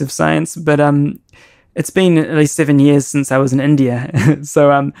 piece of science, but it's been at least 7 years since I was in India.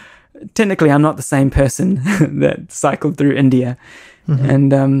 So technically I'm not the same person that cycled through India. Mm-hmm.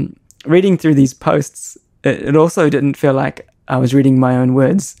 And reading through these posts, it also didn't feel like I was reading my own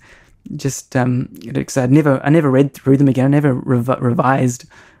words. Just because I never read through them again. I never revised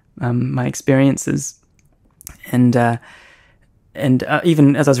my experiences, and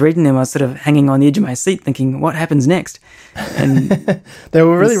even as I was reading them, I was sort of hanging on the edge of my seat, thinking, "What happens next?" And they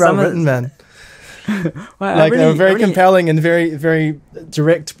were really well written, man. Well, they were very compelling and very, very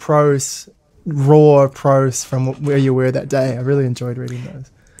direct prose, raw prose from where you were that day. I really enjoyed reading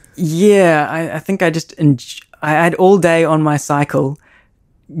those. Yeah, I think I had all day on my cycle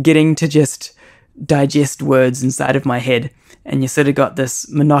getting to just digest words inside of my head, and you sort of got this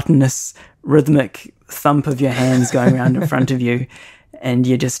monotonous rhythmic thump of your hands going around in front of you, and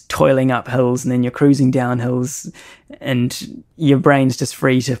you're just toiling up hills, and then you're cruising down hills, and your brain's just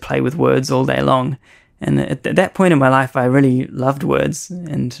free to play with words all day long. And at that point in my life, I really loved words,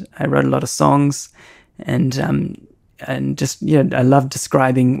 and I wrote a lot of songs, and just, I loved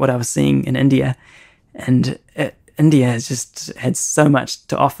describing what I was seeing in India. And India has just had so much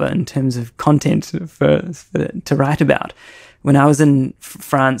to offer in terms of content to write about. When I was in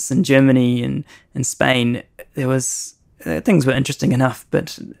France and Germany and Spain, there was things were interesting enough,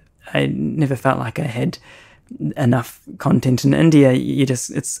 but I never felt like I had enough content. In India,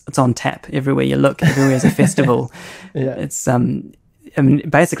 it's on tap everywhere you look. Everywhere is a festival. Yeah. It's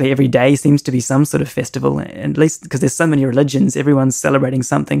basically every day seems to be some sort of festival, at least because there's so many religions. Everyone's celebrating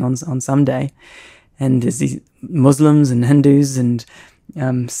something on some day. And there's these Muslims and Hindus and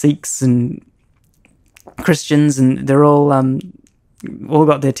Sikhs and Christians, and they're all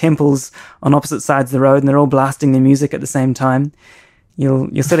got their temples on opposite sides of the road, and they're all blasting their music at the same time.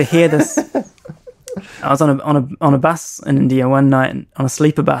 You'll sort of hear this. I was on a bus in India one night, on a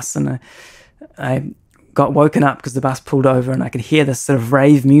sleeper bus, and I got woken up because the bus pulled over, and I could hear this sort of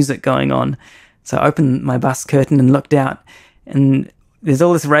rave music going on. So I opened my bus curtain and looked out, and there's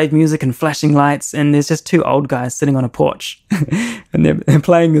all this rave music and flashing lights, and there's just two old guys sitting on a porch, and they're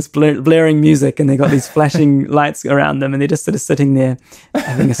playing this blaring music, and they got these flashing lights around them, and they're just sort of sitting there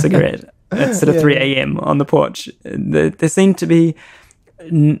having a cigarette at sort of 3 a.m. on the porch. They seem to be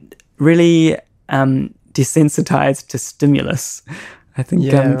really desensitized to stimulus. I think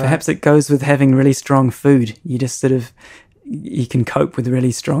perhaps it goes with having really strong food. You just sort of, you can cope with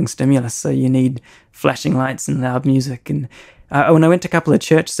really strong stimulus, so you need flashing lights and loud music. And when I went to a couple of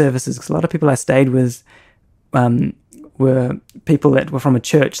church services, because a lot of people I stayed with were people that were from a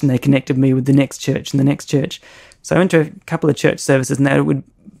church, and they connected me with the next church and the next church. So I went to a couple of church services, and they would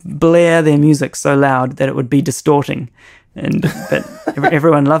blare their music so loud that it would be distorting. But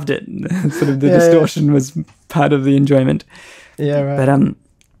everyone loved it. Sort of the distortion was part of the enjoyment. Yeah, right. But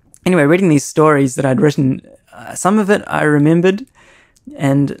anyway, reading these stories that I'd written, some of it I remembered,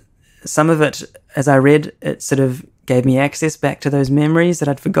 and some of it, as I read, it sort of gave me access back to those memories that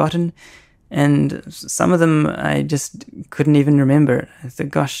I'd forgotten, and some of them I just couldn't even remember. I thought,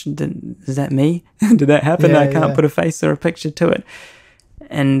 gosh, is that me? Did that happen? I can't put a face or a picture to it.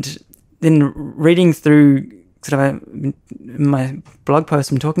 And then reading through sort of my blog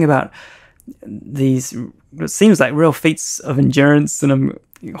post, I'm talking about these, it seems like real feats of endurance, and I'm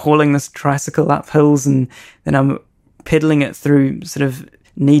hauling this tricycle up hills, and then I'm pedaling it through sort of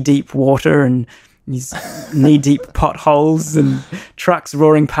knee-deep water and these knee-deep potholes, and trucks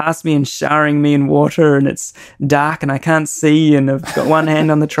roaring past me and showering me in water, and it's dark and I can't see, and I've got one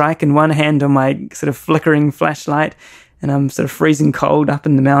hand on the trike and one hand on my sort of flickering flashlight, and I'm sort of freezing cold up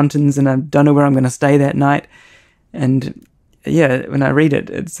in the mountains, and I don't know where I'm going to stay that night. And when I read it,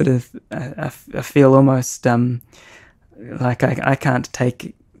 it's sort of, I feel almost like I can't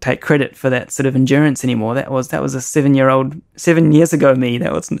take credit for that sort of endurance anymore. That was a 7 years ago me. I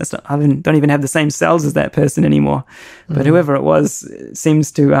don't even have the same cells as that person anymore. Mm-hmm. But whoever it was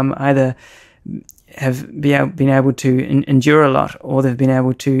seems to either have been able to endure a lot, or they've been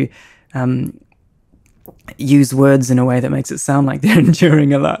able to use words in a way that makes it sound like they're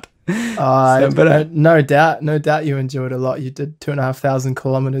enduring a lot. No doubt you enjoyed a lot. You did 2,500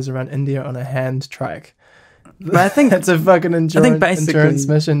 kilometers around India on a hand trike. But I think that's a fucking endurance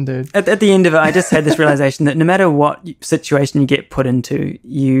mission, dude. At the end of it, I just had this realization that no matter what situation you get put into,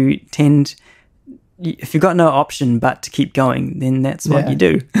 you tend, if you've got no option but to keep going, then that's what you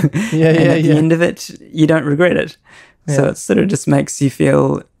do. And at the end of it, you don't regret it. So it sort of just makes you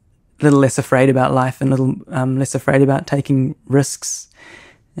feel a little less afraid about life and a little less afraid about taking risks.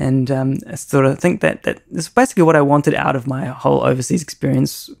 And I sort of think that is basically what I wanted out of my whole overseas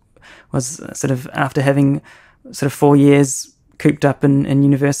experience, was sort of after having sort of 4 years cooped up in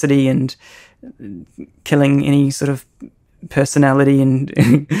university and killing any sort of personality and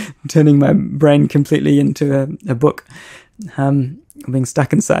turning my brain completely into a book, being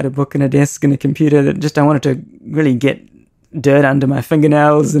stuck inside a book and a desk and a computer, that just I wanted to really get dirt under my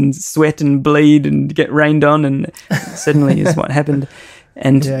fingernails and sweat and bleed and get rained on, and suddenly is what happened.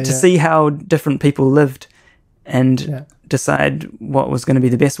 And to see how different people lived and decide what was going to be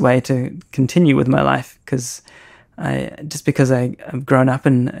the best way to continue with my life, because I've grown up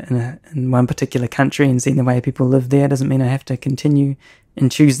in one particular country and seen the way people live there doesn't mean I have to continue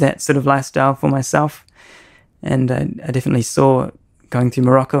and choose that sort of lifestyle for myself. And I definitely saw, going through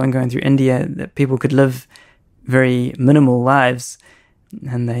Morocco and going through India, that people could live very minimal lives,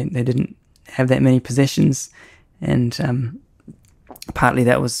 and they didn't have that many possessions. And partly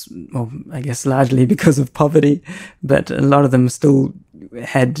that was, well, I guess largely because of poverty, but a lot of them still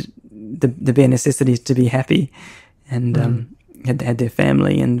had the bare necessities to be happy, and had their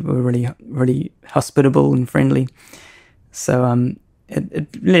family and were really, really hospitable and friendly. So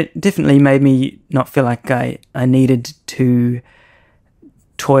it definitely made me not feel like I needed to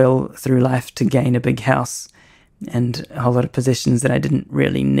toil through life to gain a big house and a whole lot of possessions that I didn't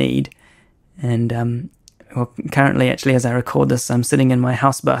really need. And well, currently, actually, as I record this, I'm sitting in my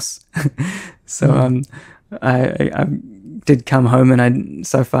house bus. So I did come home, and I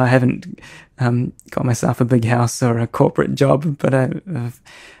so far haven't got myself a big house or a corporate job, but I've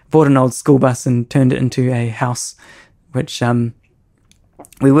bought an old school bus and turned it into a house, which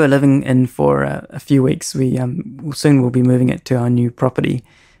we were living in for a few weeks. We soon will be moving it to our new property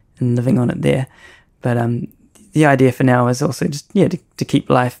and living on it there. But the idea for now is also just to keep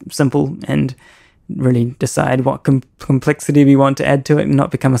life simple and really decide what complexity we want to add to it, and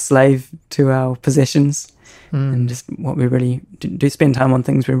not become a slave to our possessions, and just what we really do, spend time on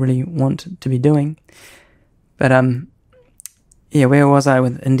things we really want to be doing. But where was I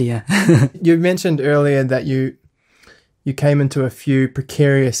with India? You mentioned earlier that you came into a few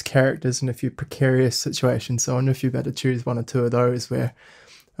precarious characters and a few precarious situations. So I wonder if you've had to choose one or two of those where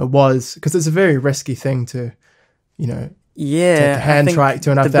it was, because it's a very risky thing to, take a hand trike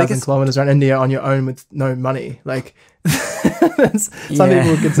 2,500 kilometers around India on your own with no money. Like, some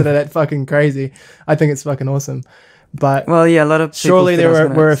people consider that fucking crazy. I think it's fucking awesome. But a lot of people surely there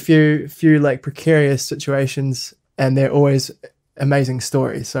were a few like precarious situations, and they're always amazing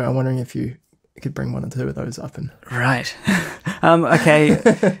stories. So I'm wondering if you could bring one or two of those up. And right. Okay.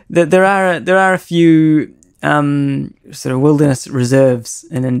 There are a few sort of wilderness reserves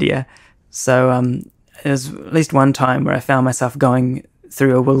in India. So there's at least one time where I found myself going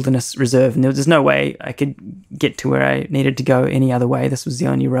through a wilderness reserve, and there's no way I could get to where I needed to go any other way. This was the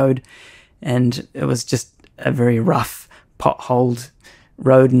only road, and it was just a very rough, potholed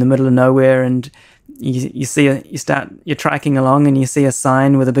road in the middle of nowhere. And you're triking along, and you see a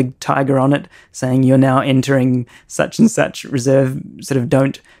sign with a big tiger on it saying you're now entering such and such reserve, sort of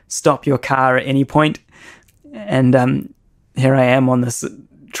don't stop your car at any point. And here I am on this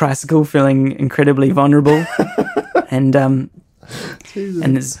tricycle, feeling incredibly vulnerable, and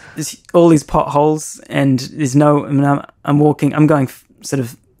there's all these potholes, and there's no. I mean, I'm walking. I'm going sort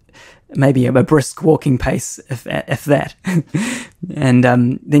of maybe a brisk walking pace, if that, and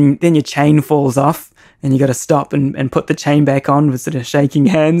then your chain falls off, and you got to stop and put the chain back on with sort of shaking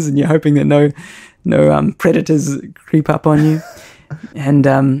hands, and you're hoping that no predators creep up on you,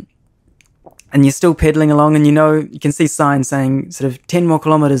 and you're still pedaling along, and you can see signs saying sort of 10 more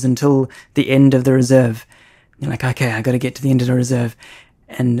kilometers until the end of the reserve. You're like, okay, I got to get to the end of the reserve.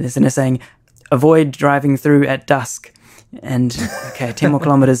 And they're saying, avoid driving through at dusk. And okay, 10 more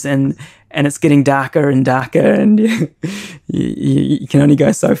kilometers, and it's getting darker and darker, and you can only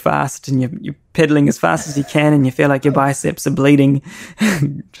go so fast, and you're pedaling as fast as you can, and you feel like your biceps are bleeding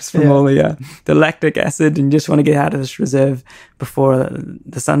just from all the lactic acid, and you just want to get out of this reserve before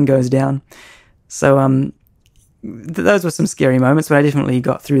the sun goes down. So those were some scary moments, but I definitely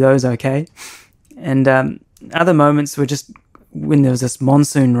got through those okay. And other moments were just when there was this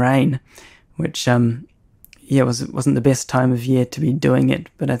monsoon rain, which wasn't the best time of year to be doing it,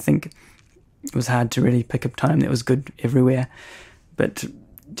 but I think it was hard to really pick up time that was good everywhere. But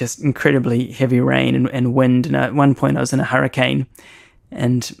just incredibly heavy rain and wind. And at one point I was in a hurricane,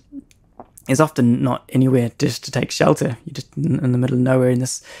 and there's often not anywhere just to take shelter. You're just in the middle of nowhere. And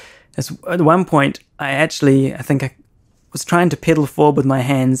this at one point, I think I was trying to pedal forward with my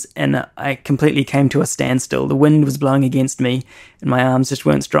hands, and I completely came to a standstill. The wind was blowing against me, and my arms just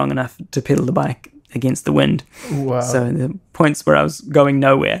weren't strong enough to pedal the bike against the wind. Wow. So the points where I was going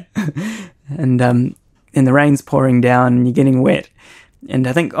nowhere, and the rain's pouring down, and you're getting wet. And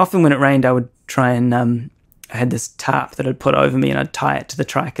I think often when it rained, I would try and I had this tarp that I'd put over me, and I'd tie it to the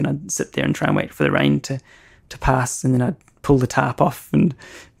trike, and I'd sit there and try and wait for the rain to pass, and then I'd pull the tarp off and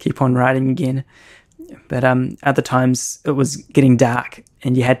keep on riding again. But other times it was getting dark,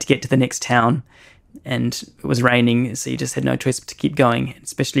 and you had to get to the next town, and it was raining, so you just had no choice but to keep going,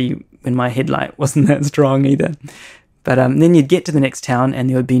 especially when my headlight wasn't that strong either. But then you'd get to the next town, and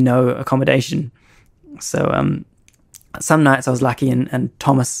there would be no accommodation. So some nights I was lucky, and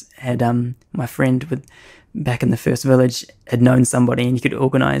Thomas had, my friend back in the first village, had known somebody, and you could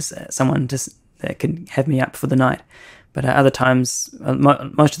organise someone that could have me up for the night. But other times,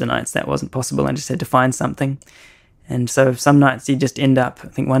 most of the nights, that wasn't possible. I just had to find something. And so some nights you just end up, I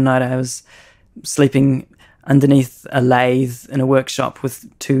think one night I was sleeping underneath a lathe in a workshop with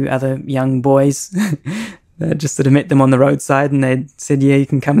two other young boys. I just sort of met them on the roadside, and they said, yeah, you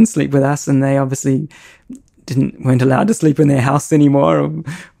can come and sleep with us. And they obviously weren't allowed to sleep in their house anymore,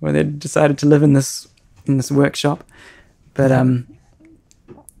 or they decided to live in this workshop. But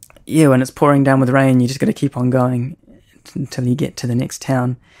yeah, when it's pouring down with rain, you just got to keep on going until you get to the next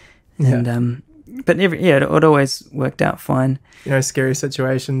town. And but it always worked out fine. Scary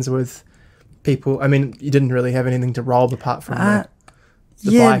situations with people. I mean, you didn't really have anything to roll apart from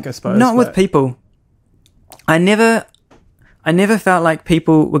the bike, I suppose. Not with people. I never felt like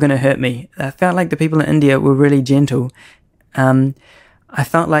people were going to hurt me. I felt like the people in India were really gentle. I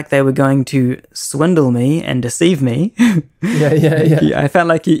felt like they were going to swindle me and deceive me. Yeah. I felt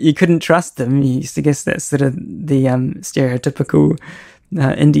like you couldn't trust them. I guess that's sort of the stereotypical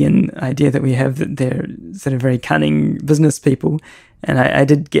Indian idea that we have, that they're sort of very cunning business people. And I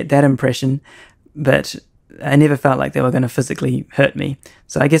did get that impression, but I never felt like they were going to physically hurt me.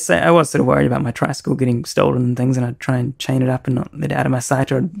 So I guess I was sort of worried about my tricycle getting stolen and things, and I'd try and chain it up and not let it out of my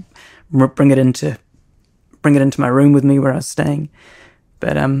sight, or I'd bring it into my room with me where I was staying.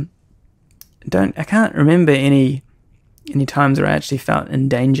 But I can't remember any times where I actually felt in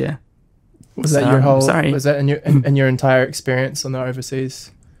danger. Was that your whole? Sorry. Was that in your entire experience on the overseas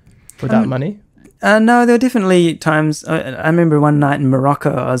without money? No, there were definitely times. I remember one night in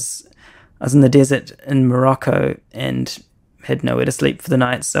Morocco. I was in the desert in Morocco and had nowhere to sleep for the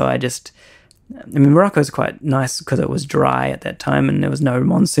night. So Morocco's quite nice because it was dry at that time and there was no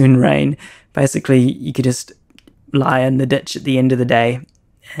monsoon rain. Basically, you could just lie in the ditch at the end of the day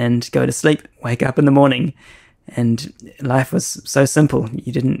and go to sleep, wake up in the morning. And life was so simple.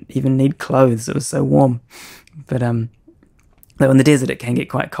 You didn't even need clothes. It was so warm. But though in the desert, it can get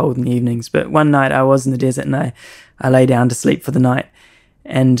quite cold in the evenings. But one night I was in the desert and I lay down to sleep for the night.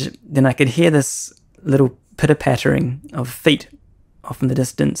 And then I could hear this little pitter-pattering of feet off in the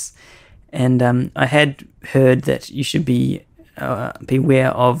distance. And I had heard that you should beware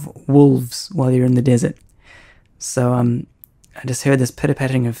of wolves while you're in the desert. So I just heard this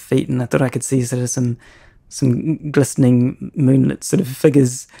pitter-pattering of feet, and I thought I could see sort of some glistening moonlit sort of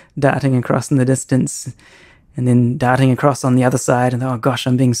figures darting across in the distance, and then darting across on the other side, and oh gosh,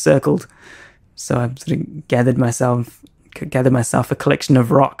 I'm being circled. So I sort of gathered myself a collection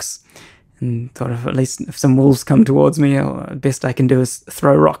of rocks, and thought at least if some wolves come towards me, the best I can do is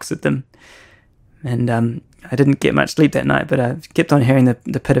throw rocks at them. And I didn't get much sleep that night, but I kept on hearing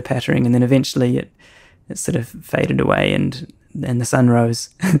the pitter-pattering, and then eventually it sort of faded away, and the sun rose.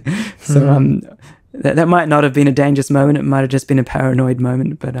 So that might not have been a dangerous moment. It might have just been a paranoid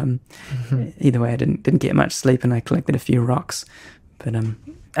moment. But either way, I didn't get much sleep, and I collected a few rocks. But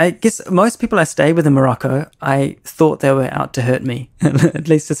I guess most people I stayed with in Morocco, I thought they were out to hurt me, at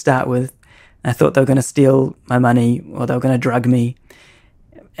least to start with. I thought they were going to steal my money, or they were going to drug me.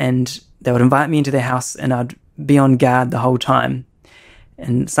 And they would invite me into their house, and I'd be on guard the whole time.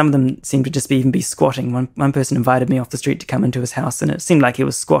 And some of them seemed to just even be squatting. One person invited me off the street to come into his house, and it seemed like he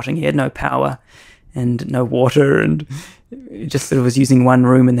was squatting. He had no power and no water, and he just sort of was using one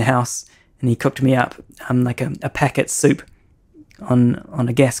room in the house. And he cooked me up like a packet soup on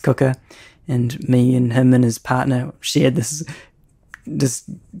a gas cooker. And me and him and his partner shared this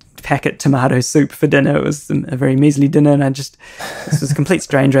packet tomato soup for dinner. It was a very measly dinner, and this was a complete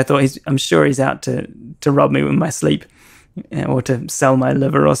stranger. I thought, I'm sure he's out to rob me with my sleep. or to sell my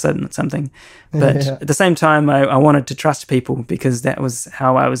liver or something. But Yeah. at the same time, I wanted to trust people, because that was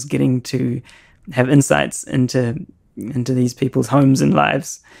how I was getting to have insights into these people's homes and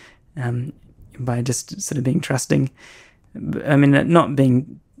lives, by just sort of being trusting. I mean, not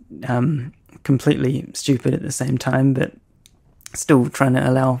being completely stupid at the same time, but still trying to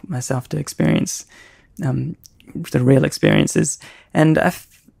allow myself to experience the real experiences. And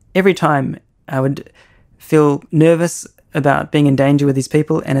every time I would feel nervous about being in danger with these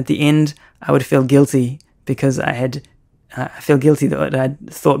people, and at the end I would feel guilty because I feel guilty that I'd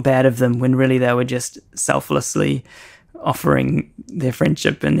thought bad of them, when really they were just selflessly offering their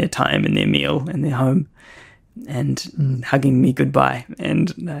friendship and their time and their meal and their home, and hugging me goodbye.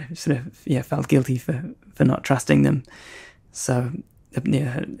 And I sort of felt guilty for not trusting them. So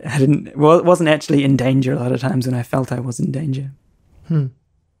yeah, wasn't actually in danger a lot of times when I felt I was in danger.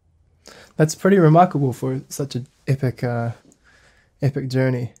 That's pretty remarkable for such an epic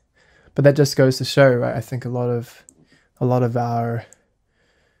journey. But that just goes to show, right? I think a lot of our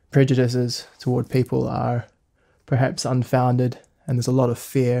prejudices toward people are perhaps unfounded, and there's a lot of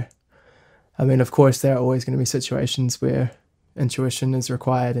fear. I mean, of course, there are always going to be situations where intuition is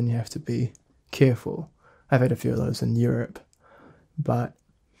required and you have to be careful. I've had a few of those in Europe. But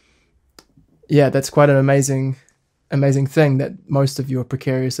yeah, that's quite an amazing thing, that most of your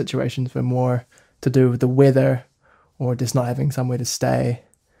precarious situations were more to do with the weather or just not having somewhere to stay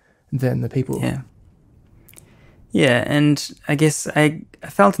than the people. Yeah, and I guess I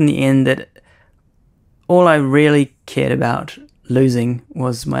felt in the end that all I really cared about losing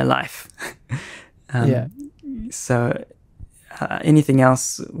was my life. So anything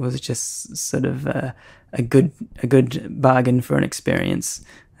else was just sort of a good bargain for an experience.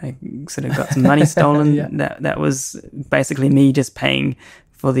 I sort of got some money stolen. That was basically me just paying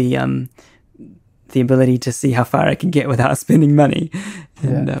for the ability to see how far I could get without spending money.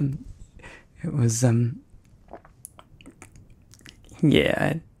 And it was the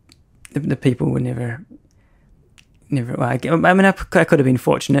people were never. Well, I mean, I could have been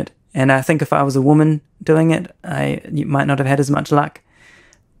fortunate, and I think if I was a woman doing it, you might not have had as much luck.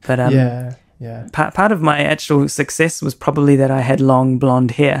 But part of my actual success was probably that I had long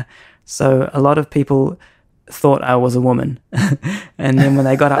blonde hair, so a lot of people thought I was a woman, and then when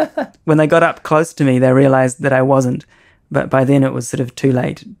they got up close to me, they realized that I wasn't. But by then it was sort of too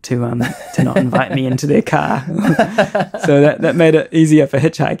late to not invite me into their car, so that made it easier for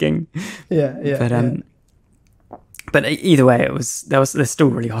hitchhiking. But either way, they're still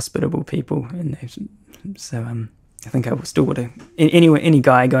really hospitable people, and so I think I still would have any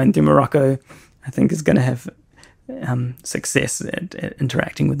guy going through Morocco, I think, is going to have success at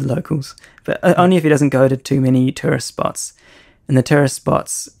interacting with the locals, but only if he doesn't go to too many tourist spots. In the tourist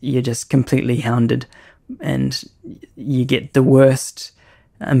spots, you're just completely hounded, and you get the worst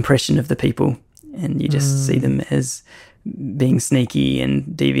impression of the people, and you just see them as being sneaky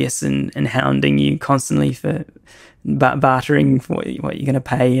and devious and hounding you constantly for bartering for what you're going to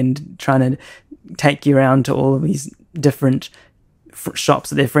pay, and trying to take you around to all of these different shops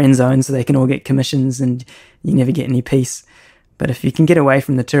that their friends own so they can all get commissions, and you never get any peace. But if you can get away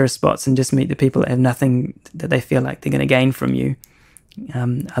from the tourist spots and just meet the people that have nothing that they feel like they're going to gain from you,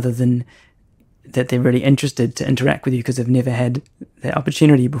 other than that they're really interested to interact with you because they've never had that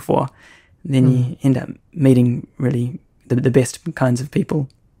opportunity before, then you end up meeting really the best kinds of people.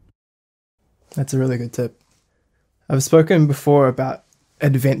 That's a really good tip. I've spoken before about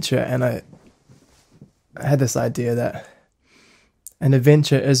adventure, and I had this idea that an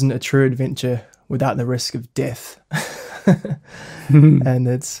adventure isn't a true adventure without the risk of death. And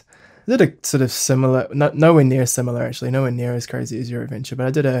it's I did a sort of similar, nowhere near similar actually, nowhere near as crazy as your adventure, but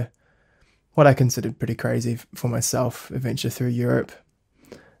I did what I considered pretty crazy for myself adventure through Europe.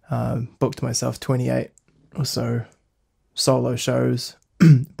 Booked myself 28 or so solo shows,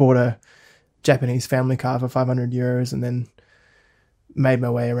 bought a Japanese family car for 500 euros, and then made my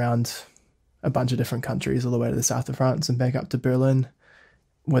way around a bunch of different countries all the way to the south of France and back up to Berlin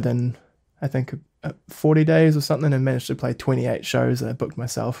within, I think, 40 days or something, and managed to play 28 shows that I booked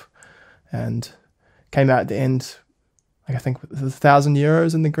myself, and came out at the end, like I think with 1,000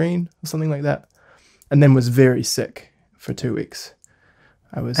 euros in the green or something like that, and then was very sick for 2 weeks.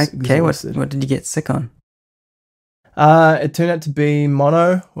 I was exhausted. What did you get sick on? It turned out to be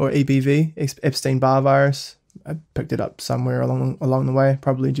mono or EBV, Epstein-Barr virus. I picked it up somewhere along the way,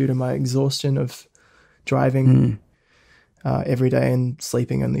 probably due to my exhaustion of driving every day and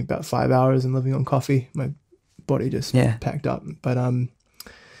sleeping only about 5 hours and living on coffee. My body just packed up.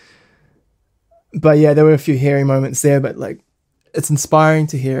 But yeah, there were a few hairy moments there. But like, it's inspiring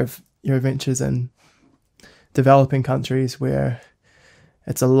to hear of your adventures, and developing countries where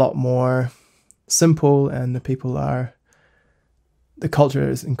it's a lot more simple and the culture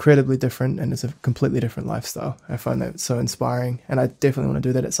is incredibly different and it's a completely different lifestyle. I find that so inspiring, and I definitely want to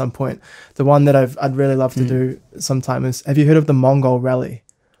do that at some point. The one that I'd really love to do sometime is, have you heard of the Mongol Rally?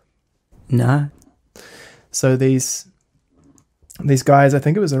 No. So these guys, I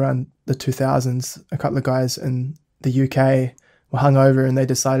think it was around the 2000s, a couple of guys in the UK were hungover and they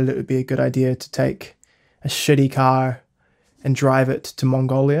decided it would be a good idea to take a shitty car and drive it to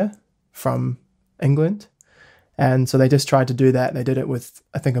Mongolia from England. And so they just tried to do that. They did it with,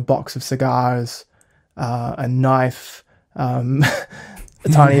 I think, a box of cigars, a knife, a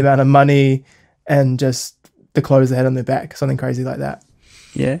tiny amount of money, and just the clothes they had on their back, something crazy like that.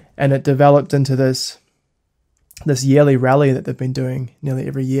 Yeah. And it developed into this yearly rally that they've been doing nearly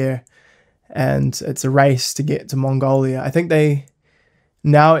every year. And it's a race to get to Mongolia. I think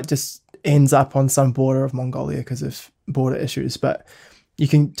now it just ends up on some border of Mongolia because of border issues. But you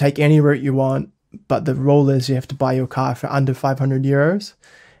can take any route you want. But the rule is you have to buy your car for under 500 euros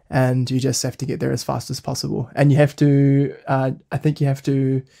and you just have to get there as fast as possible. And you have to, I think you have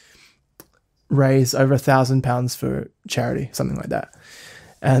to raise over £1,000 for charity, something like that.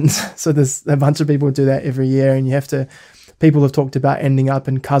 And so there's a bunch of people who do that every year, and people have talked about ending up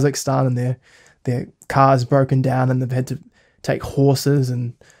in Kazakhstan and their cars broken down and they've had to take horses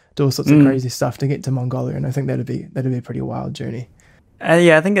and do all sorts of crazy stuff to get to Mongolia. And I think that'd be a pretty wild journey.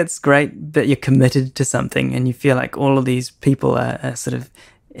 Yeah, I think it's great that you're committed to something and you feel like all of these people are sort of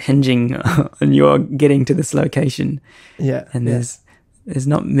hinging on your getting to this location. Yeah. And there's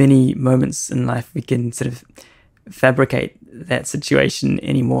not many moments in life we can sort of fabricate that situation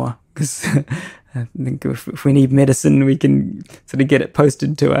anymore, because I think if we need medicine, we can sort of get it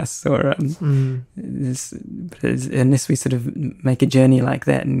posted to us, or unless we sort of make a journey like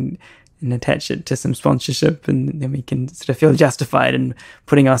that and attach it to some sponsorship, and then we can sort of feel justified in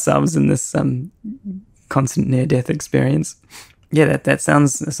putting ourselves in this constant near-death experience. Yeah, that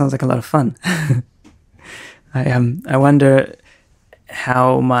sounds like a lot of fun. I wonder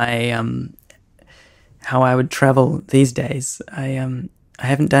how how I would travel these days. I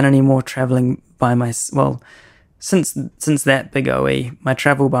haven't done any more traveling by myself. Well, since that big OE, my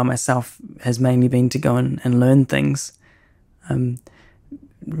travel by myself has mainly been to go and learn things. I've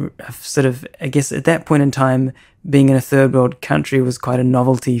sort of, I guess at that point in time, being in a third world country was quite a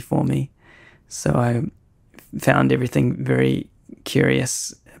novelty for me. So I found everything very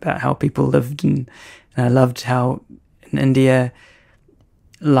curious about how people lived, and I loved how in India,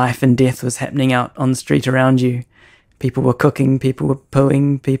 life and death was happening out on the street around you. People were cooking, people were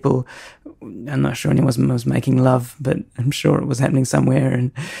pooing, I'm not sure anyone was making love, but I'm sure it was happening somewhere,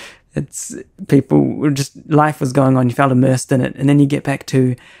 and life was going on. You felt immersed in it. And then you get back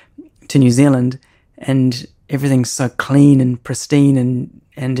to New Zealand and everything's so clean and pristine,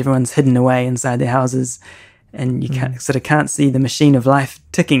 and everyone's hidden away inside their houses, and you can't see the machine of life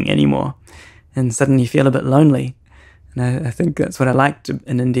ticking anymore. And suddenly you feel a bit lonely. And I think that's what I liked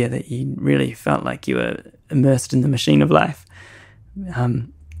in India, that you really felt like you were immersed in the machine of life.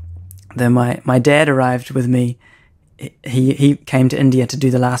 Then my dad arrived with me. He came to India to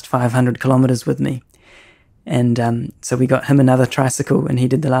do the last 500 kilometers with me. And so we got him another tricycle and he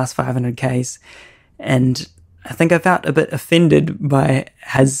did the last 500 Ks. And I think I felt a bit offended by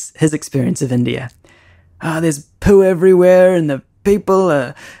his experience of India. There's poo everywhere and the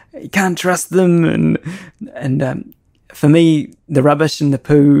people, you can't trust them. And for me, the rubbish and the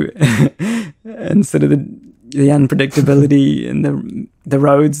poo and sort of the unpredictability and the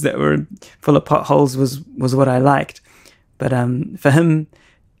roads that were full of potholes was what I liked. But for him,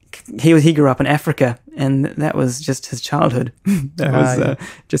 he grew up in Africa, and that was just his childhood. That was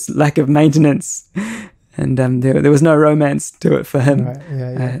just lack of maintenance, and there was no romance to it for him. Right.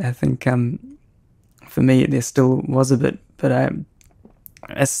 Yeah. I think for me there still was a bit, but I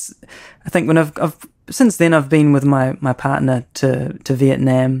think when I've since then I've been with my partner to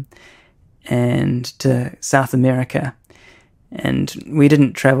Vietnam and to South America. And we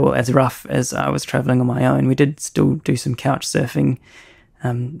didn't travel as rough as I was traveling on my own. We did still do some couch surfing.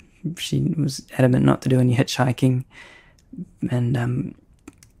 She was adamant not to do any hitchhiking, and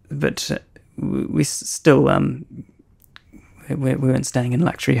but we still we weren't staying in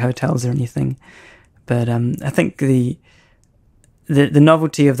luxury hotels or anything. But I think the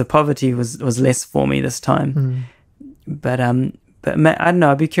novelty of the poverty was less for me this time. But I don't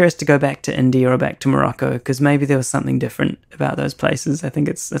know, I'd be curious to go back to India or back to Morocco, because maybe there was something different about those places. I think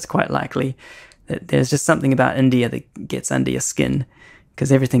it's quite likely that there's just something about India that gets under your skin,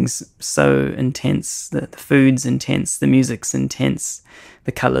 because everything's so intense. The food's intense, the music's intense,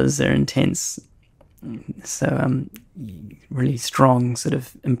 the colours are intense. So really strong sort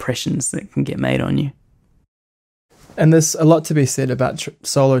of impressions that can get made on you. And there's a lot to be said about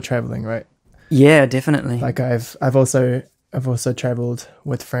solo traveling, right? Yeah, definitely. Like I've also traveled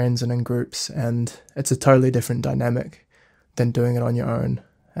with friends and in groups, and it's a totally different dynamic than doing it on your own.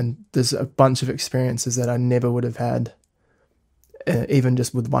 And there's a bunch of experiences that I never would have had, even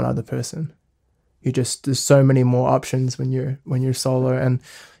just with one other person. There's so many more options when you're solo, and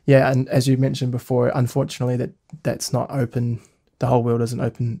as you mentioned before, unfortunately that's not open. The whole world isn't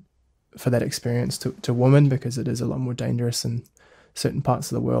open for that experience to women, because it is a lot more dangerous in certain parts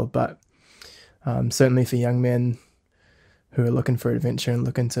of the world. But certainly for young men who are looking for adventure and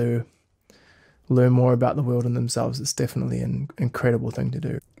looking to learn more about the world and themselves, it's definitely an incredible thing to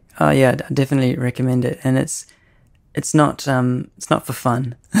do. Oh yeah, I definitely recommend it, and it's not for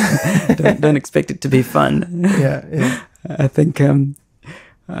fun. don't expect it to be fun. Yeah. I think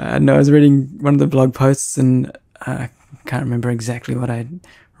I know I was reading one of the blog posts, and I can't remember exactly what I'd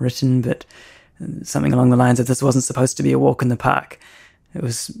written, but something along the lines of, this wasn't supposed to be a walk in the park. It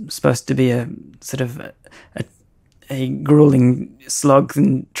was supposed to be a sort of a grueling slog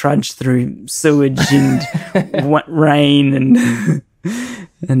and trudge through sewage and rain,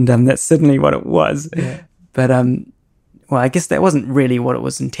 and that's certainly what it was. Yeah. But well, I guess that wasn't really what it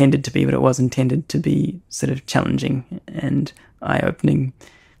was intended to be, but it was intended to be sort of challenging and eye-opening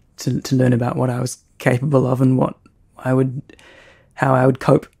to learn about what I was capable of and how I would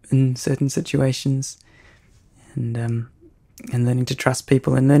cope in certain situations, and learning to trust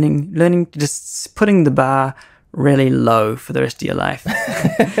people, and learning just putting the bar really low for the rest of your life,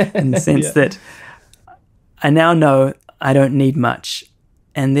 in the sense that I now know I don't need much,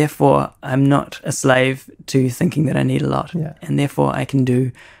 and therefore I'm not a slave to thinking that I need a lot, and therefore I can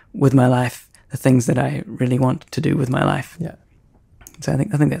do with my life the things that I really want to do with my life. Yeah. So I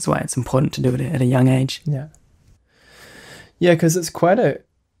think that's why it's important to do it at a young age. Yeah. Yeah, because it's quite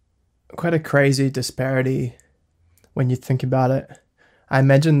a crazy disparity when you think about it. I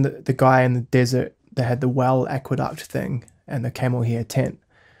imagine the guy in the desert that had the well aqueduct thing and the camel hair tent.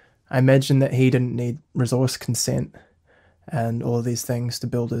 I imagine that he didn't need resource consent and all of these things to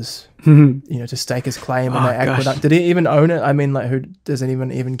build his, to stake his claim on that aqueduct. Did he even own it? I mean, like, who does it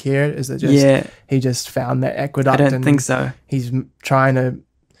even care? Is it just he just found that aqueduct? I don't think so. He's trying to,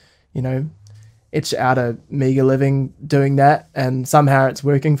 etch out a meager living doing that, and somehow it's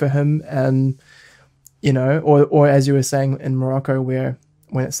working for him. And or as you were saying in Morocco, where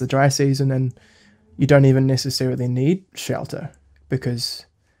when it's the dry season and you don't even necessarily need shelter because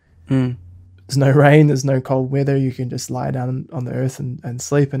there's no rain, there's no cold weather, you can just lie down on the earth and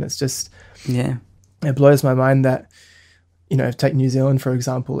sleep. And it's just, it blows my mind that, take New Zealand, for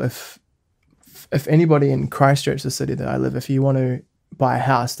example, if anybody in Christchurch, the city that I live, if you want to buy a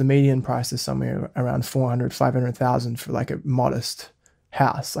house, the median price is somewhere around 500,000 for like a modest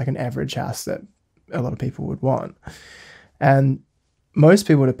house, like an average house that a lot of people would want. And most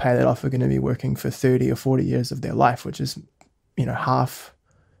people to pay that off are going to be working for 30 or 40 years of their life, which is,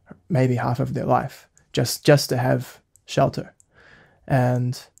 maybe half of their life, just to have shelter.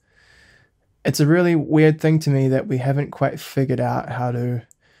 And it's a really weird thing to me that we haven't quite figured out how to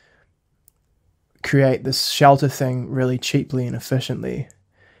create this shelter thing really cheaply and efficiently,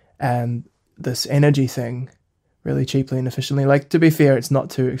 and this energy thing really cheaply and efficiently. Like, to be fair, it's not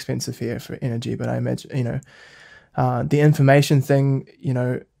too expensive here for energy, but I imagine, the information thing,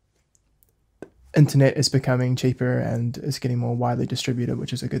 internet is becoming cheaper and is getting more widely distributed,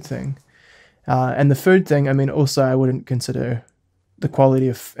 which is a good thing. And the food thing, I mean, also I wouldn't consider the quality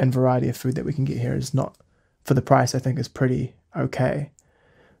of and variety of food that we can get here is not, for the price, I think is pretty okay.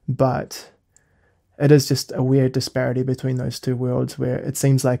 But it is just a weird disparity between those two worlds, where it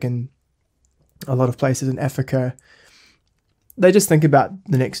seems like in a lot of places in Africa, they just think about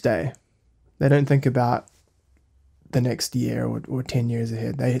the next day. They don't think about the next year or 10 years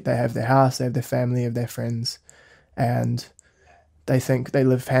ahead. They have their house, they have their family, they have their friends, and they think they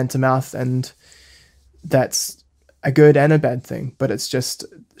live hand to mouth, and that's a good and a bad thing. But it's just,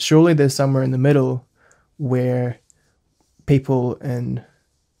 surely there's somewhere in the middle where people in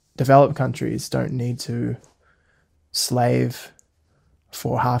developed countries don't need to slave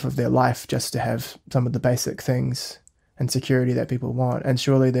for half of their life just to have some of the basic things and security that people want. And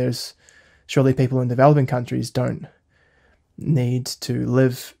surely people in developing countries don't need to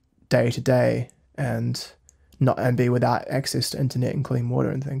live day to day and be without access to internet and clean water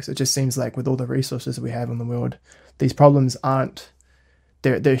and things. It just seems like with all the resources we have in the world, these problems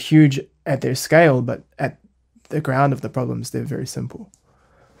they're huge at their scale, but at the ground of the problems, they're very simple.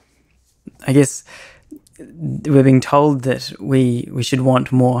 I guess we're being told that we should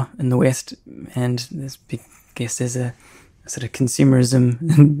want more in the West, and there's a sort of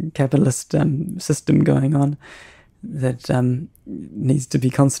consumerism and capitalist system going on that needs to be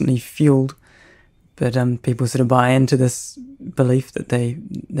constantly fueled. But people sort of buy into this belief that they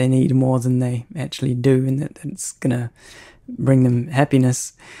need more than they actually do, and that it's going to bring them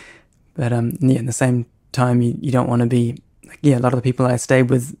happiness. But at the same time, you don't want to be, a lot of the people I stayed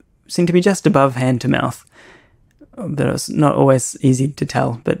with seem to be just above hand to mouth. But it's not always easy to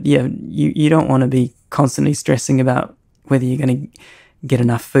tell. But you don't want to be constantly stressing about whether you're going to get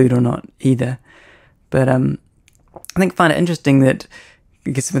enough food or not either. But I find it interesting that, I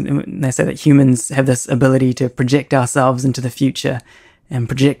guess, when they say that humans have this ability to project ourselves into the future and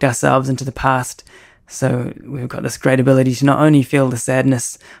project ourselves into the past. So we've got this great ability to not only feel the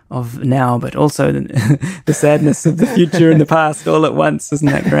sadness of now, but also the sadness of the future and the past all at once. Isn't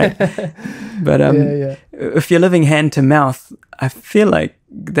that great? But if you're living hand to mouth, I feel like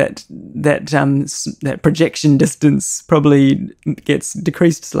that projection distance probably gets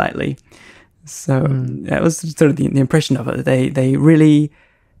decreased slightly. So that was sort of the impression of it. They really,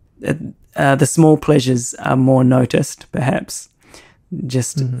 the small pleasures are more noticed, perhaps.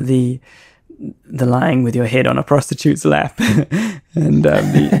 Just the lying with your head on a prostitute's lap, and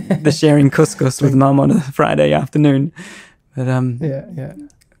the sharing couscous with mum on a Friday afternoon. But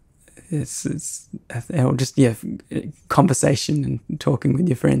it's just conversation and talking with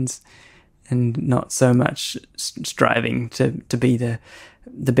your friends, and not so much striving to be the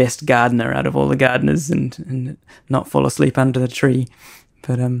best gardener out of all the gardeners and not fall asleep under the tree.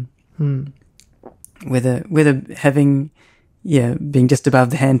 But whether having being just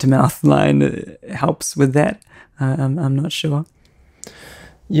above the hand to mouth line helps with that, I'm not sure.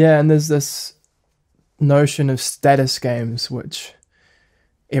 Yeah, and there's this notion of status games which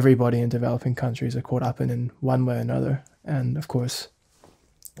everybody in developing countries are caught up in one way or another, and of course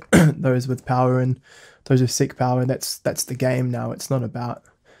those with power and those who seek power, that's the game now. It's not about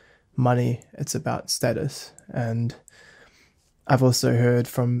money, it's about status. And I've also heard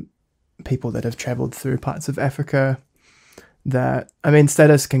from people that have travelled through parts of Africa that,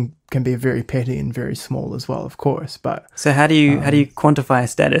 status can be very petty and very small as well, of course. But so how do you quantify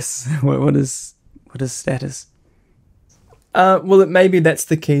status? What is status? Well, maybe that's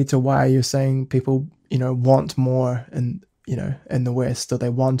the key to why you're saying people, want more in the West, or they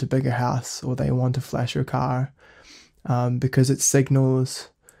want a bigger house, or they want a flashier car, because it signals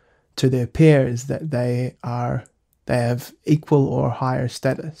to their peers that they have equal or higher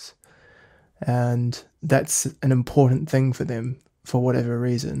status. And that's an important thing for them for whatever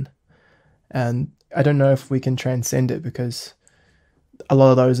reason. And I don't know if we can transcend it, because a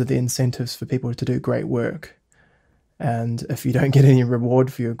lot of those are the incentives for people to do great work. And if you don't get any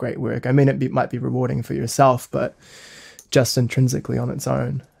reward for your great work, it might be rewarding for yourself, but just intrinsically on its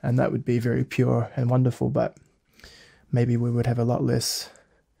own. And that would be very pure and wonderful, but maybe we would have a lot less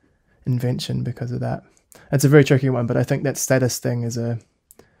invention because of that. It's a very tricky one, but I think that status thing is a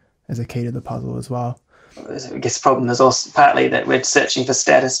key to the puzzle as well. I guess the problem is also partly that we're searching for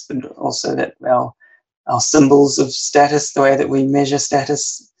status, but also that our symbols of status, the way that we measure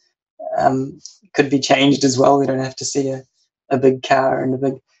status, could be changed as well. We don't have to see a big car and a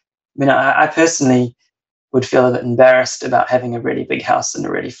big... I personally would feel a bit embarrassed about having a really big house and a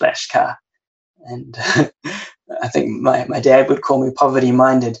really flash car. And I think my dad would call me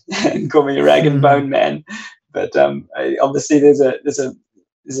poverty-minded and call me a rag and bone man. But obviously there's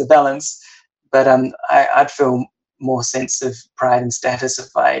a balance. But I'd feel more sense of pride and status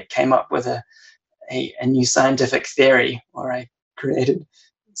if I came up with a new scientific theory, or I created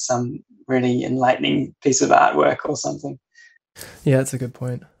some really enlightening piece of artwork or something. Yeah, that's a good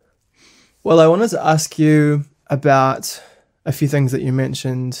point. Well, I wanted to ask you about a few things that you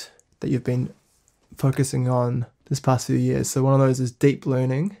mentioned that you've been focusing on this past few years. So one of those is deep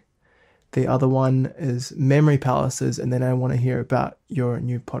learning. The other one is memory palaces. And then I want to hear about your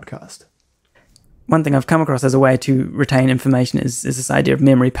new podcast. One thing I've come across as a way to retain information is this idea of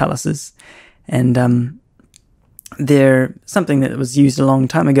memory palaces. And they're something that was used a long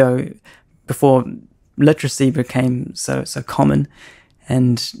time ago, before literacy became so common.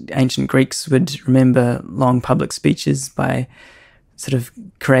 And ancient Greeks would remember long public speeches by sort of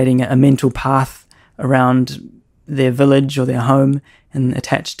creating a mental path around their village or their home, and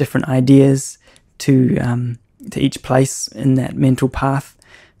attach different ideas to each place in that mental path.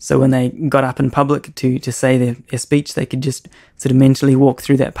 So when they got up in public to say their speech, they could just sort of mentally walk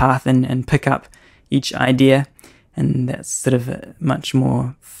through that path and pick up each idea. And that's sort of much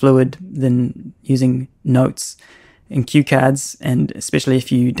more fluid than using notes and cue cards. And especially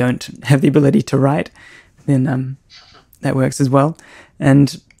if you don't have the ability to write, then that works as well.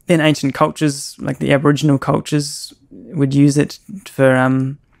 And then ancient cultures, like the Aboriginal cultures, would use it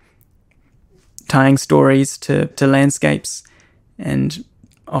for tying stories to landscapes, and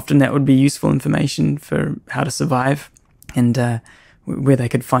often that would be useful information for how to survive and where they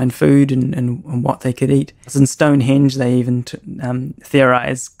could find food and what they could eat. As in Stonehenge, they even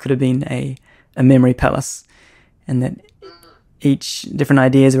theorize could have been a memory palace, and that each different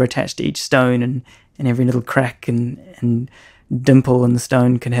ideas are attached to each stone, and every little crack and dimple in the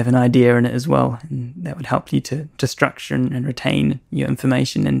stone could have an idea in it as well, and that would help you to structure and retain your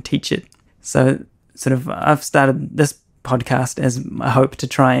information and teach it. So sort of I've started this podcast as a hope to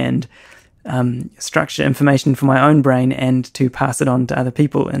try and structure information for my own brain and to pass it on to other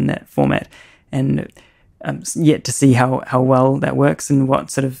people in that format, and yet to see how well that works and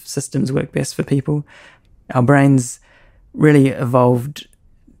what sort of systems work best for people. Our brains really evolved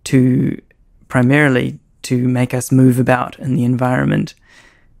primarily to make us move about in the environment,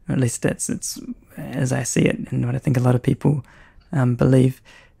 or at least it's as I see it and what I think a lot of people believe.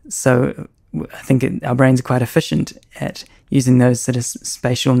 So I think our brains are quite efficient at using those sort of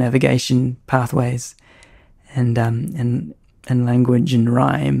spatial navigation pathways and language and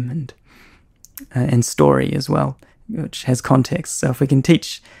rhyme and story as well, which has context. So if we can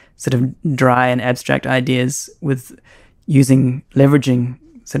teach sort of dry and abstract ideas with leveraging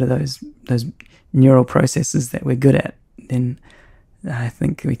sort of those neural processes that we're good at, then I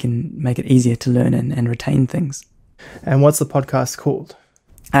think we can make it easier to learn and retain things. And what's the podcast called?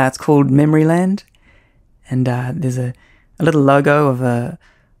 It's called Memoryland, and there's a little logo of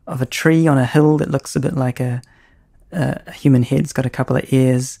a tree on a hill that looks a bit like a human head. It's got a couple of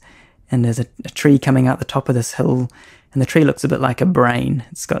ears, and there's a tree coming out the top of this hill, and the tree looks a bit like a brain.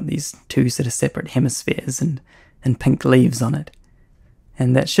 It's got these two sort of separate hemispheres and pink leaves on it.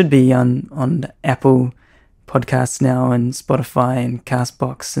 And that should be on Apple Podcasts now, and Spotify and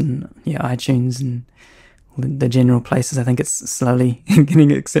Castbox and iTunes and the general places. I think it's slowly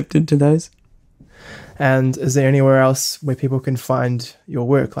getting accepted to those. And is there anywhere else where people can find your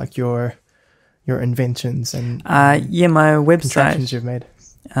work, like your inventions and my website contraptions you've made?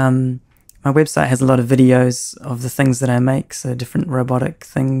 My website has a lot of videos of the things that I make, so different robotic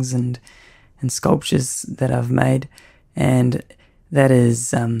things and sculptures that I've made, and that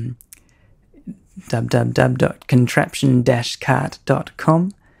is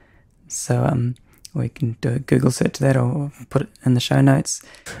www.contraption-cart.com. So we can do a Google search of that or put it in the show notes.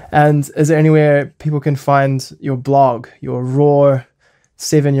 And is there anywhere people can find your blog, your raw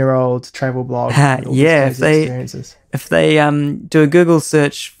 7-year-old travel blog? If they do a Google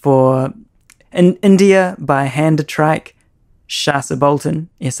search for in India by hand a trike, Shasa Bolton,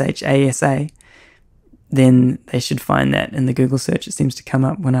 Shasa, then they should find that in the Google search. It seems to come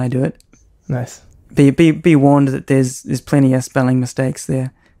up when I do it. Nice. Be warned that there's plenty of spelling mistakes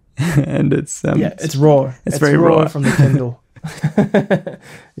there, and it's raw. It's very raw from the Kindle.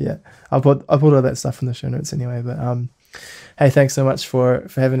 Yeah, I'll put all that stuff in the show notes anyway. But hey, thanks so much for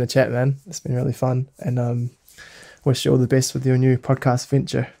having a chat, man. It's been really fun, and wish you all the best with your new podcast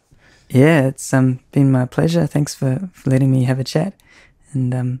venture. Yeah, it's been my pleasure. Thanks for letting me have a chat.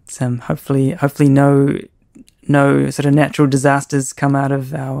 And hopefully no sort of natural disasters come out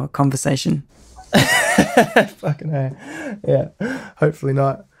of our conversation. Fucking hell. Yeah, hopefully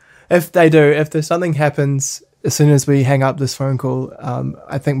not. If they do, if there's something happens as soon as we hang up this phone call,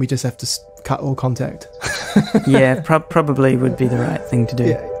 I think we just have to cut all contact. Yeah, probably would be the right thing to do.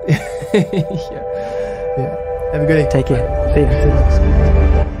 Yeah. Yeah. Have a good day. Take care. See you.